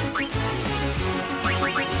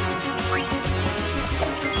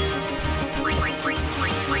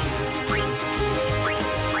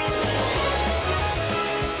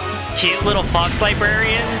 Cute little fox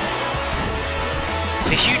librarians.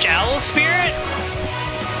 A huge owl spirit?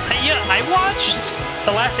 Yeah, I watched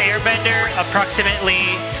The Last Airbender approximately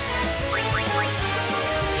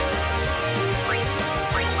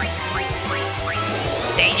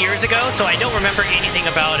 8 years ago, so I don't remember anything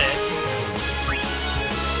about it.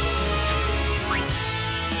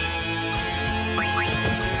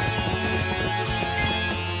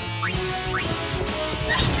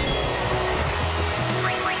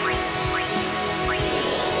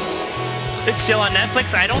 It's still on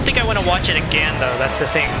Netflix? I don't think I want to watch it again, though. That's the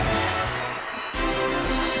thing.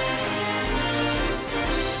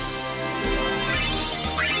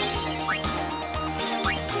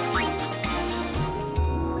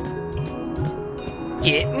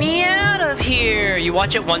 Get me out of here! You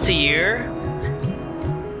watch it once a year?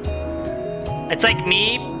 It's like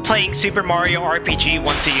me playing Super Mario RPG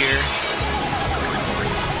once a year.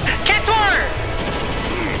 Cactuar!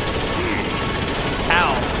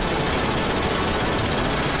 Ow.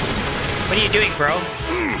 What are you doing, bro?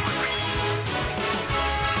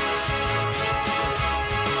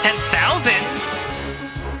 10,000?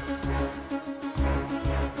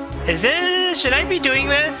 Is this... should I be doing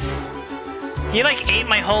this? He like ate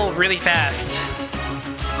my hole really fast.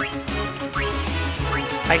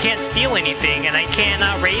 I can't steal anything, and I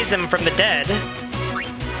cannot raise him from the dead.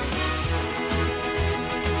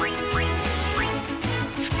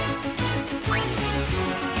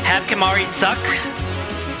 Have Kimari suck?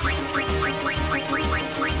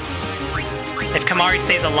 If Kimari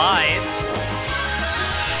stays alive.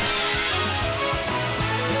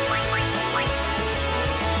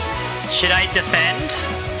 Should I defend?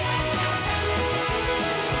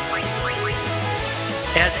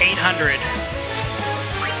 It has 800.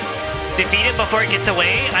 Defeat it before it gets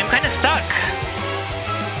away? I'm kind of stuck.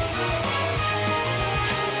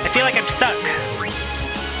 I feel like I'm stuck.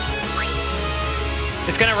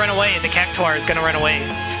 It's gonna run away. The Cactuar is gonna run away.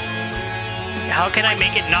 How can I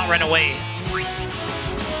make it not run away?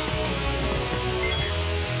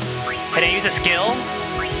 Can I use a skill?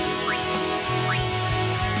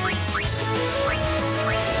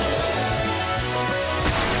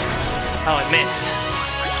 Oh, it missed.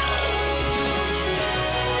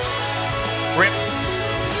 Rip.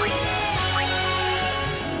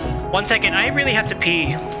 1 second, I really have to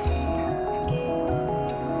pee.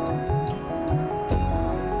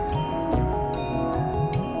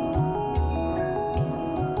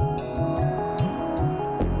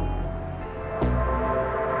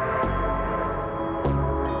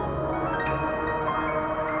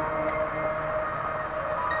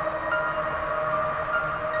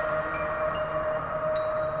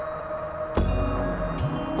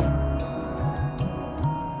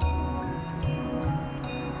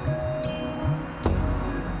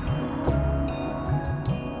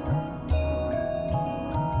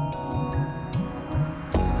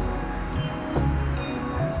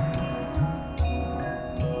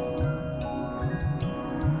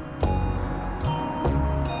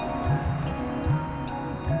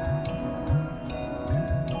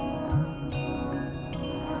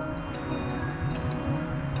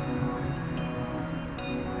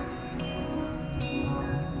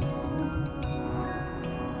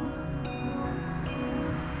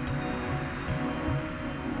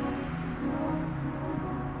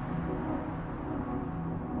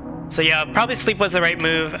 So yeah, probably sleep was the right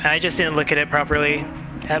move. I just didn't look at it properly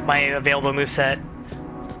at my available moveset.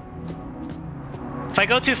 If I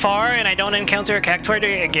go too far and I don't encounter a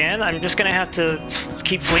cactoid again, I'm just gonna have to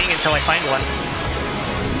keep fleeing until I find one.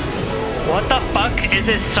 What the fuck is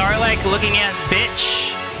this Sarlacc looking ass bitch?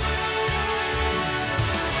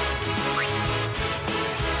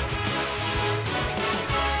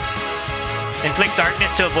 Inflict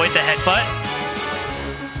darkness to avoid the headbutt.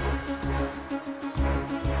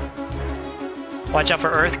 Watch out for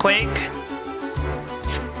earthquake.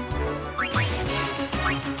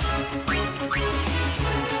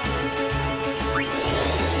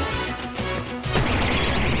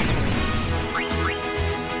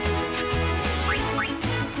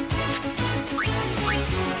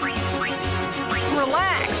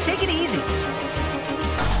 Relax, take it easy.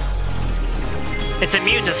 It's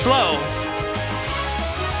immune to slow.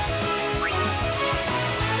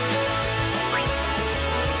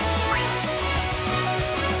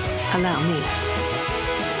 Allow me.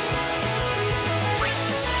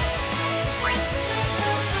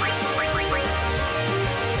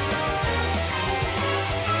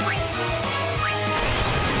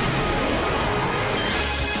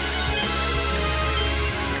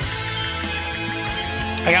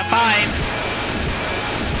 I got 5.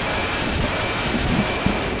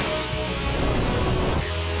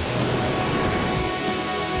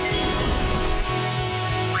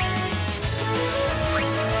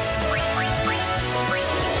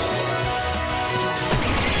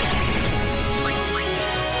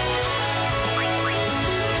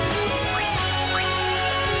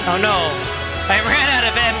 Oh no, I ran out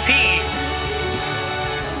of MP.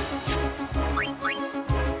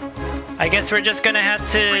 I guess we're just gonna have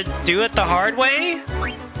to do it the hard way?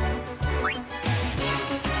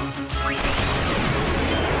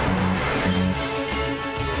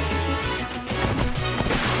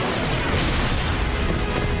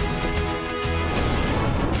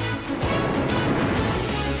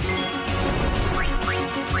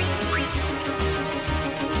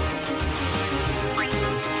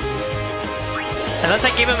 Unless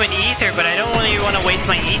I give him an ether, but I don't really want to waste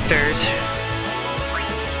my ethers.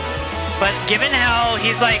 But given how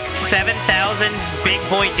he's like 7,000 big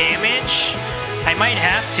boy damage, I might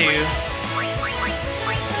have to.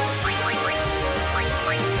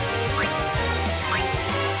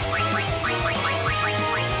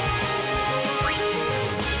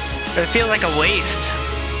 But it feels like a waste.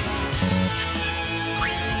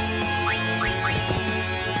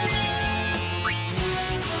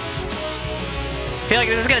 I feel like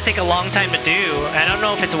this is gonna take a long time to do. I don't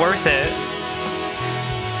know if it's worth it.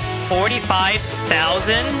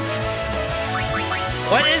 45,000?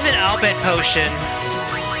 What is an Albed potion?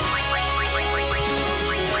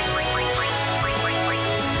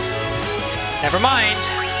 Never mind.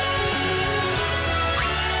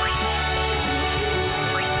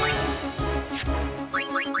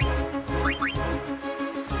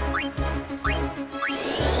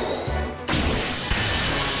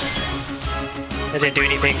 That didn't do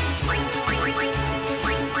anything.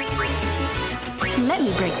 Let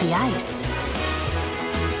me break the ice.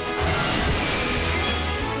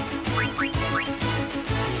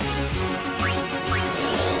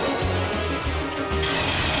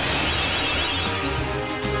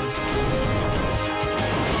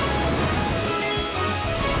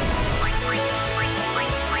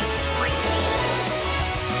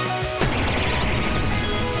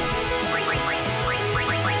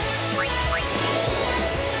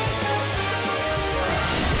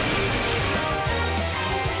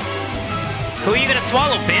 Who are you gonna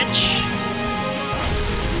swallow, bitch?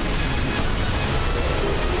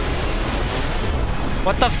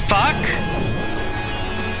 What the fuck?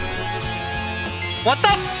 What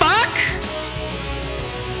the fuck?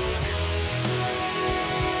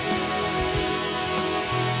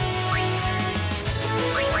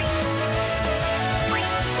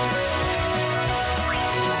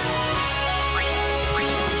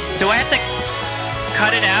 Do I have to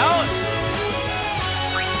cut it out?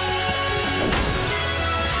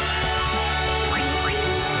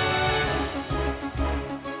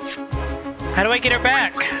 How do I get her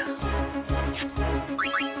back?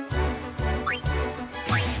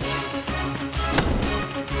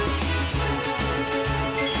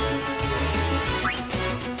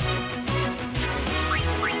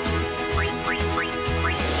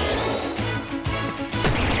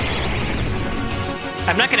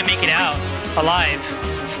 I'm not gonna make it out alive.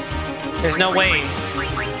 There's no way.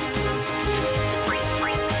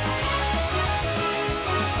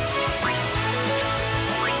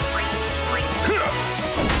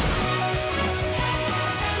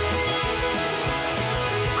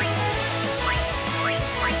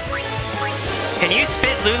 Can you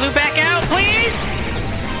spit Lulu back out, please?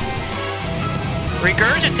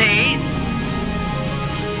 Regurgitate?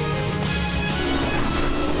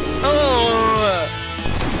 Oh!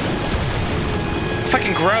 It's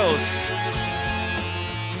fucking gross.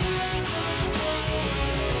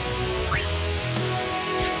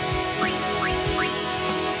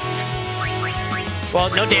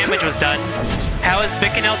 Well, no damage was done. How is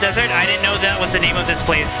Bikanel Desert? I didn't know that was the name of this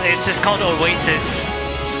place. It's just called Oasis.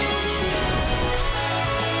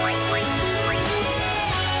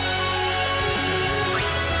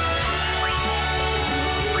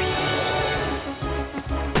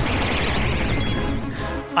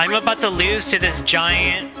 I'm about to lose to this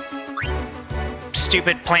giant,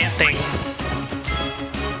 stupid plant thing.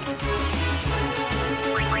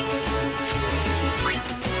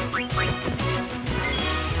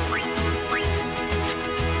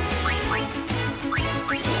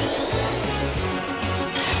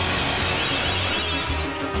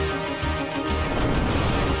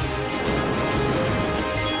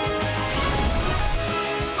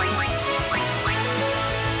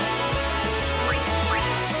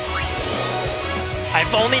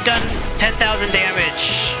 I've only done 10,000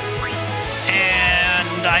 damage,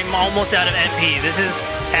 and I'm almost out of MP. This is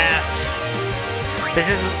ass. This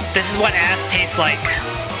is what ass tastes like.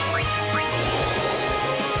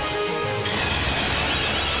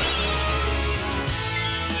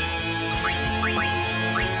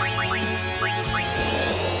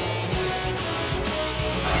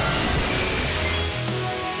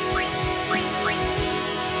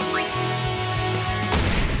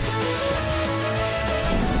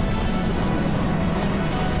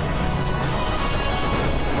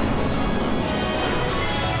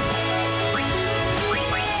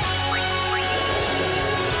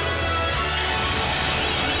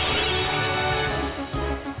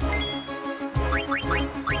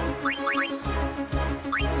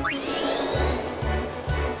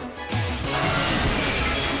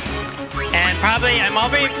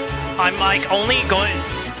 I'm like only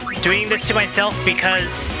doing this to myself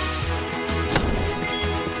because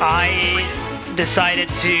I decided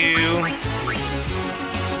to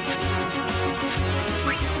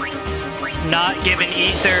not give an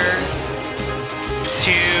ether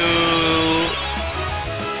to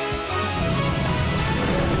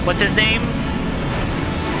what's his name?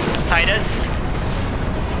 Titus?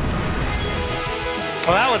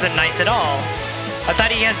 Well, that wasn't nice at all. I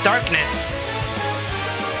thought he has darkness.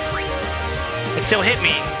 It still hit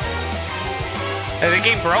me. Is the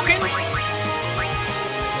game broken?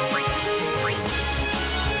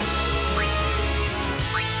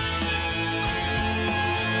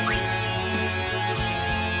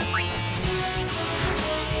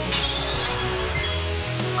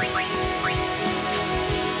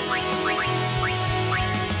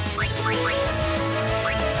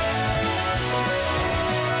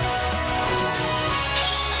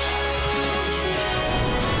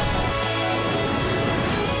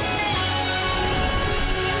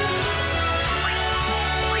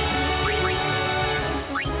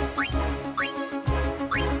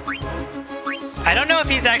 I don't know if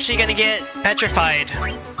he's actually gonna get petrified.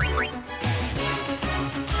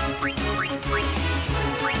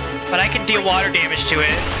 But I can deal water damage to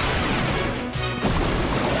it.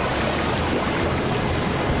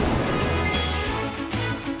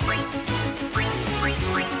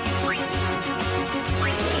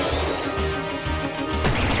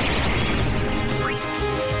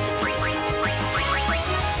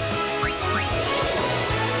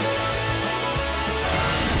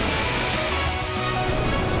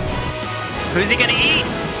 Who's he gonna eat?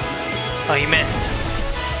 Oh, he missed.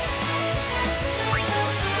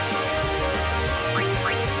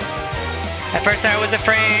 At first I was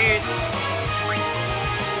afraid.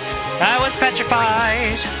 I was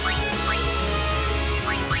petrified.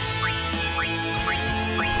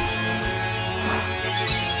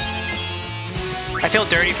 I feel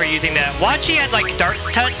dirty for using that. Watch, he had like dark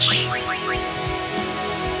touch.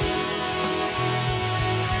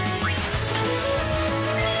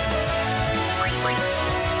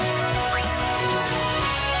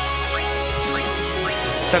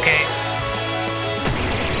 It's okay.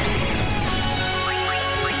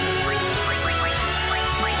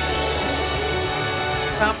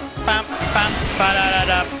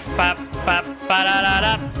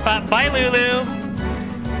 Bye, Lulu.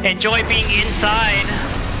 Enjoy being inside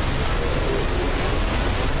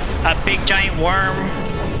a big giant worm.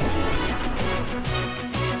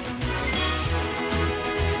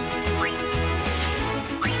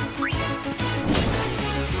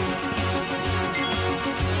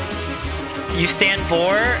 You stand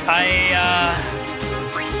for?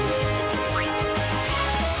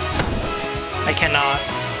 cannot.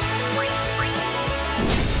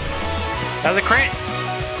 That was a crit.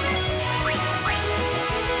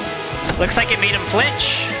 Looks like it made him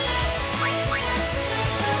flinch.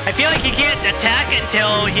 I feel like he can't attack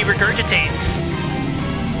until he regurgitates.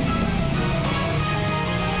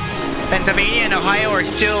 Pennsylvania and Ohio are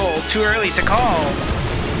still too early to call.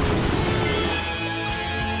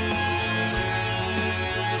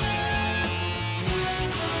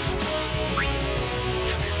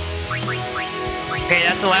 Okay,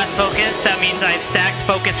 that's the last focus. That means I've stacked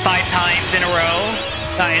focus 5 times in a row.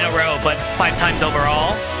 Not in a row, but 5 times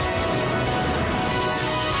overall.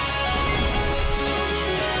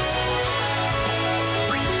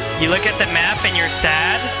 You look at the map and you're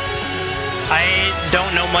sad. I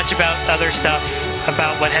don't know much about other stuff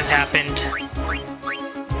about what has happened.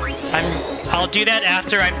 I'll do that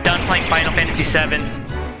after I'm done playing Final Fantasy VII.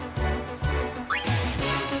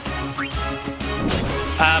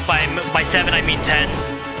 By 7 I mean 10.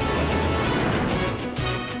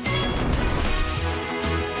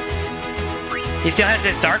 He still has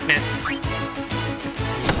his darkness.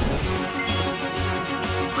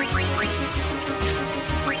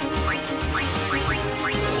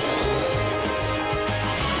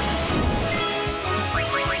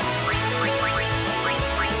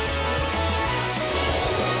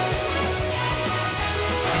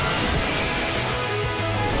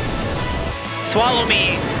 Swallow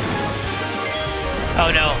me! Oh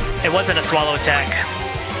no, it wasn't a swallow attack.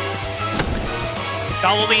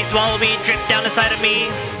 Swallow me, drip down the side of me.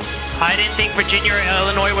 I didn't think Virginia or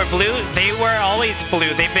Illinois were blue. They were always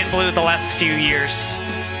blue. They've been blue the last few years.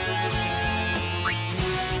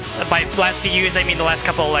 By last few years, I mean the last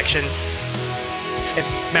couple elections. If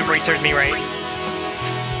memory serves me right.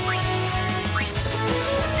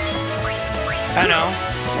 I don't know.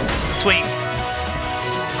 Swing.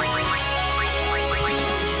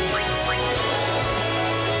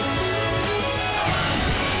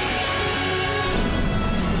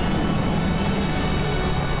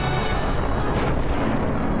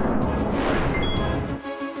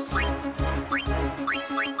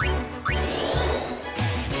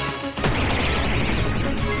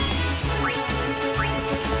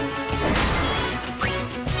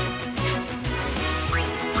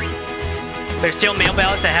 There's still mail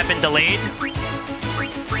ballots that have been delayed.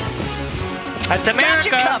 That's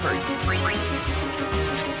America! Got you covered.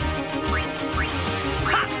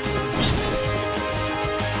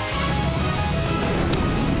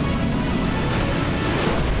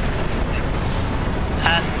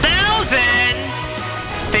 Ha.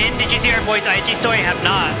 1,000! Finn, did you see our boy's IG story? I have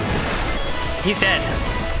not. He's dead.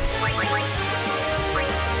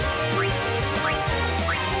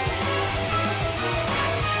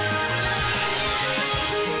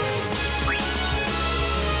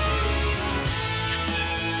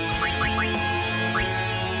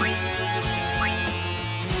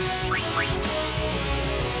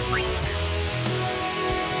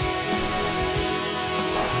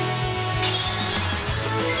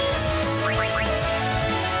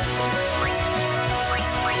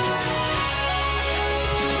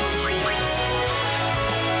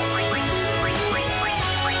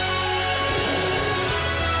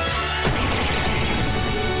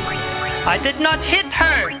 I did not hit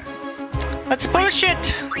her! That's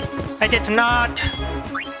bullshit! I did not!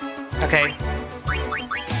 Okay.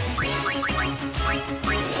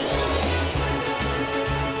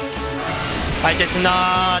 I did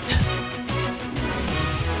not!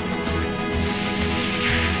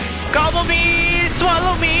 Gobble me!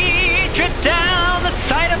 Swallow me! Drip down the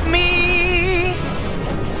side of me!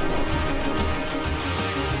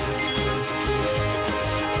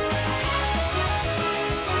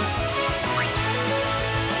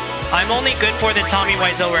 I'm only good for the Tommy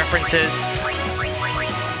Wiseau references.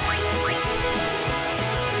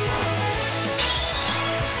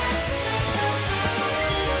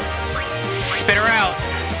 Spit her out.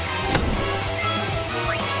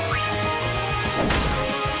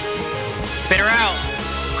 Spit her out.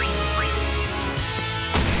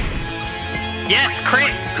 Yes,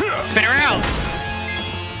 crit. Spit her out.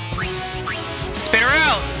 Spit her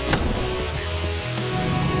out.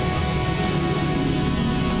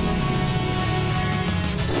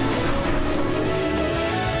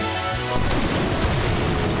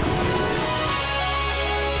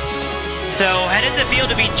 So, how does it feel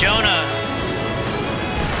to be Jonah?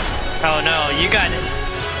 Oh no, you got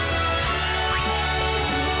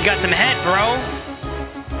some head, bro.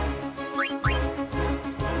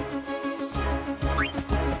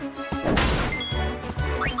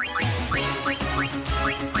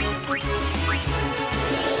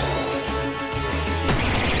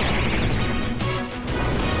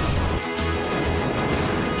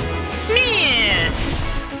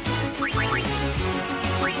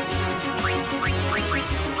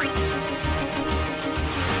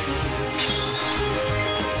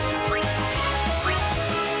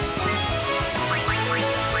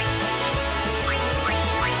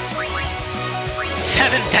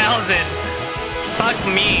 7,000. Fuck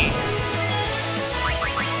me.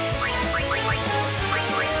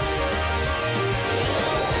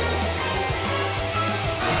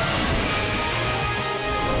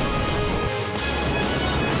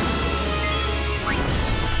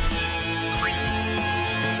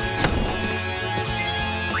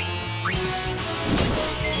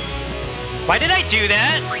 Why did I do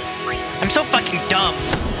that? I'm so fucking dumb.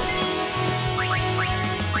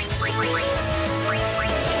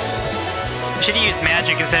 Should have used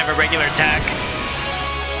magic instead of a regular attack.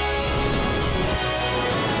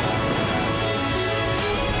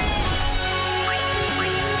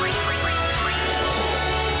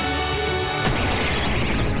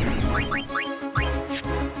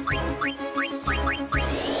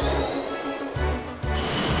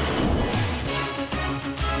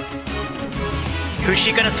 Who's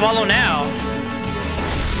she gonna swallow now?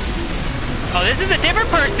 Oh, this is a different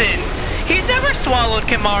person! He's never swallowed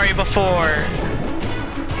Kimahri before!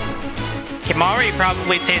 Kimahri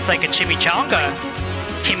probably tastes like a chimichanga.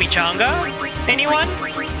 Chimichanga? Anyone?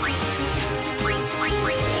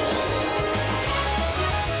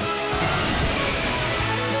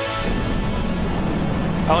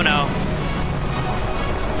 Oh no.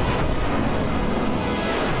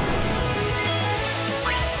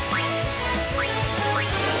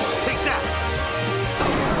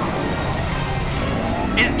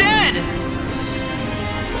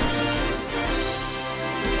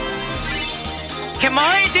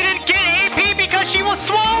 Kimahri didn't get AP because she was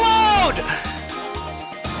swallowed!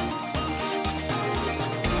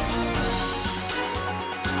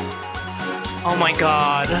 Oh my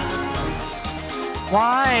god.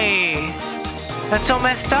 Why? That's so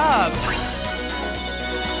messed up.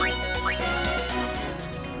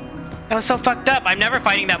 That was so fucked up. I'm never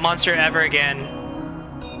fighting that monster ever again.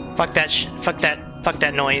 Fuck that fuck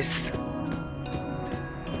that noise.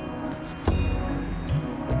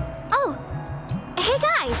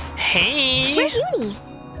 Hey! Where's Uni?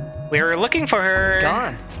 We were looking for her.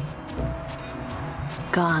 Gone.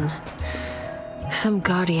 Gone. Some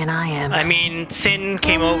guardian I am. I mean, Sin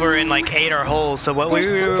came over and like ate our holes, so what were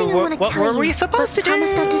we supposed to do?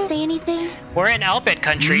 Promise not to say anything. We're in Albed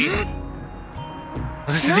country.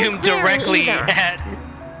 Zoom directly at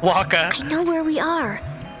Waka. I know where we are.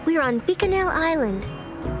 We're on Bikanel Island.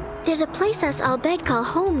 There's a place us Albed call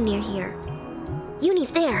home near here.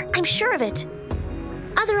 Uni's there, I'm sure of it.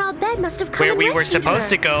 Other Albed must have come where and we were rescued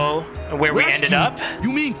supposed her. to go, where we ended up.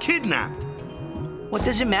 You mean kidnapped? What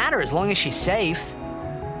does it matter as long as she's safe?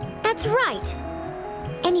 That's right.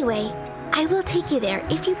 Anyway, I will take you there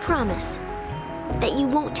if you promise that you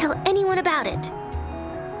won't tell anyone about it.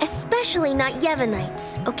 Especially not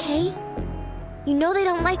Yevonites, okay? You know they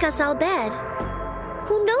don't like us Albed.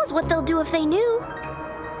 Who knows what they'll do if they knew?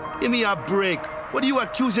 Give me a break. What are you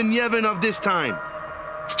accusing Yevon of this time?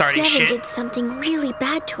 Starting Yevon shit. did something really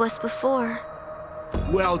bad to us before.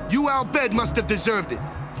 Well, you Albed must have deserved it.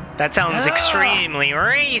 That sounds extremely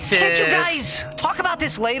racist. Can't you guys talk about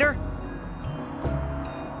this later?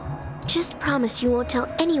 Just promise you won't tell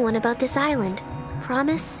anyone about this island.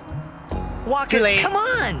 Promise? Waka, come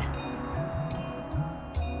on!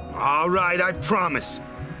 All right, I promise.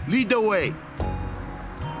 Lead the way.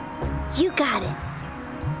 You got it.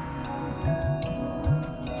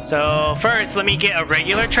 So first, let me get a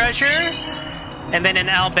regular treasure, and then an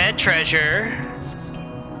Albed treasure,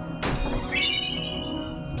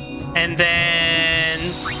 and then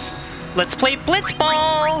let's play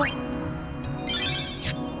Blitzball.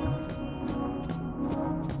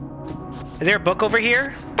 Is there a book over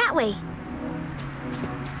here? That way.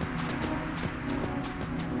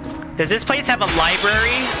 Does this place have a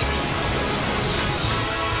library?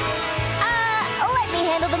 Let me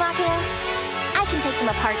handle the Macalania. I can take them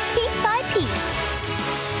apart piece by piece.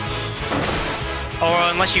 Or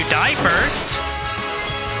unless you die first.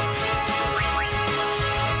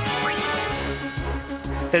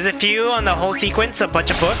 There's a few on the whole sequence, a bunch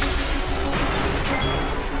of books.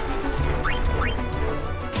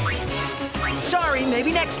 Sorry,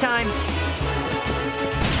 maybe next time.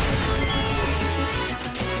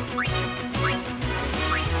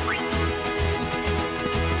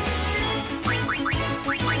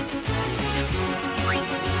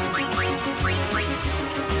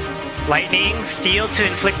 Lightning, steel to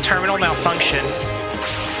inflict terminal malfunction.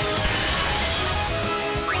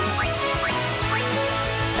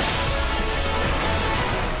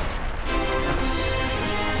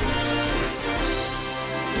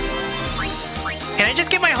 Can I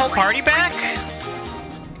just get my whole party back?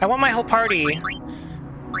 I want my whole party.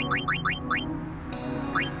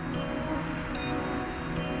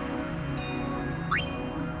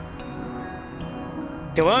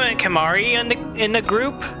 Do we want Kamari in the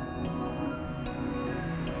group?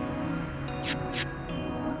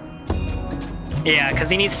 Yeah, because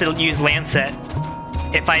he needs to use Lancet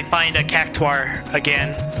if I find a Cactuar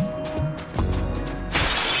again.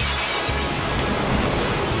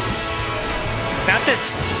 Not this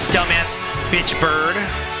dumbass bitch bird.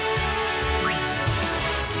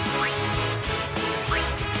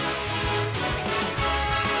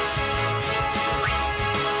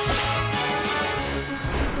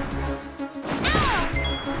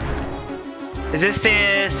 Is this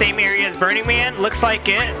the same area as Burning Man? Looks like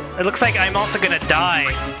it. It looks like I'm also gonna die.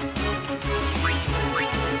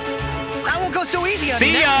 I won't go so easy on See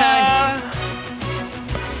you next ya! time.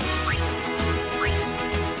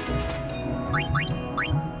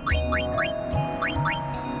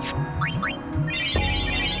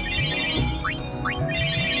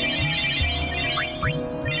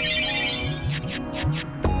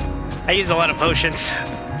 I use a lot of potions.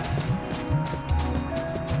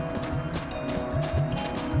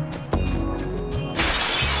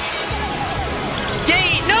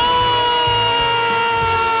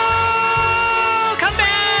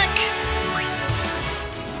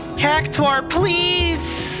 Cactuar,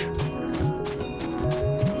 please!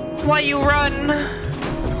 Why you run?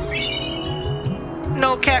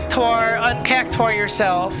 No, Cactuar, uncactuar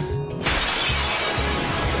yourself.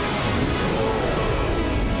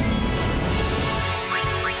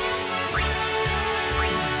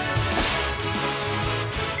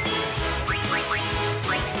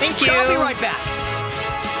 Thank you! I'll be right back.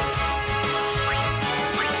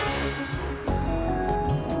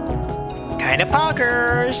 Kinda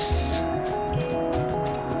poggers.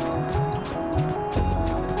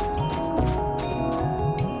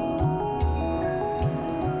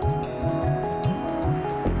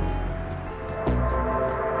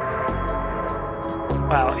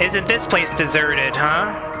 Wow, isn't this place deserted,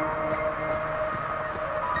 huh?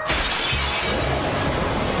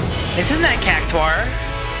 Isn't that Cactuar?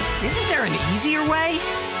 Isn't there an easier way?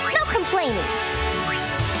 No complaining.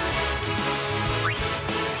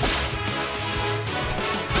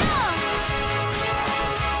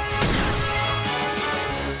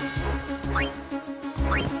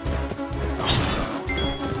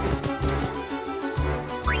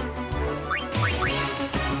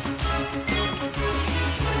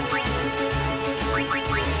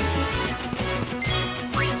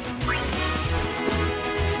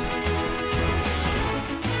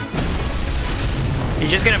 You're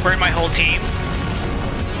just gonna burn my whole team?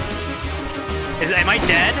 Am I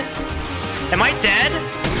dead? Am I dead?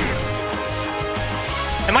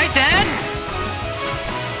 Am I dead?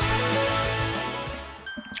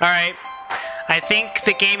 Alright. I think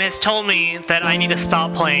the game has told me that I need to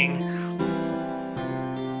stop playing.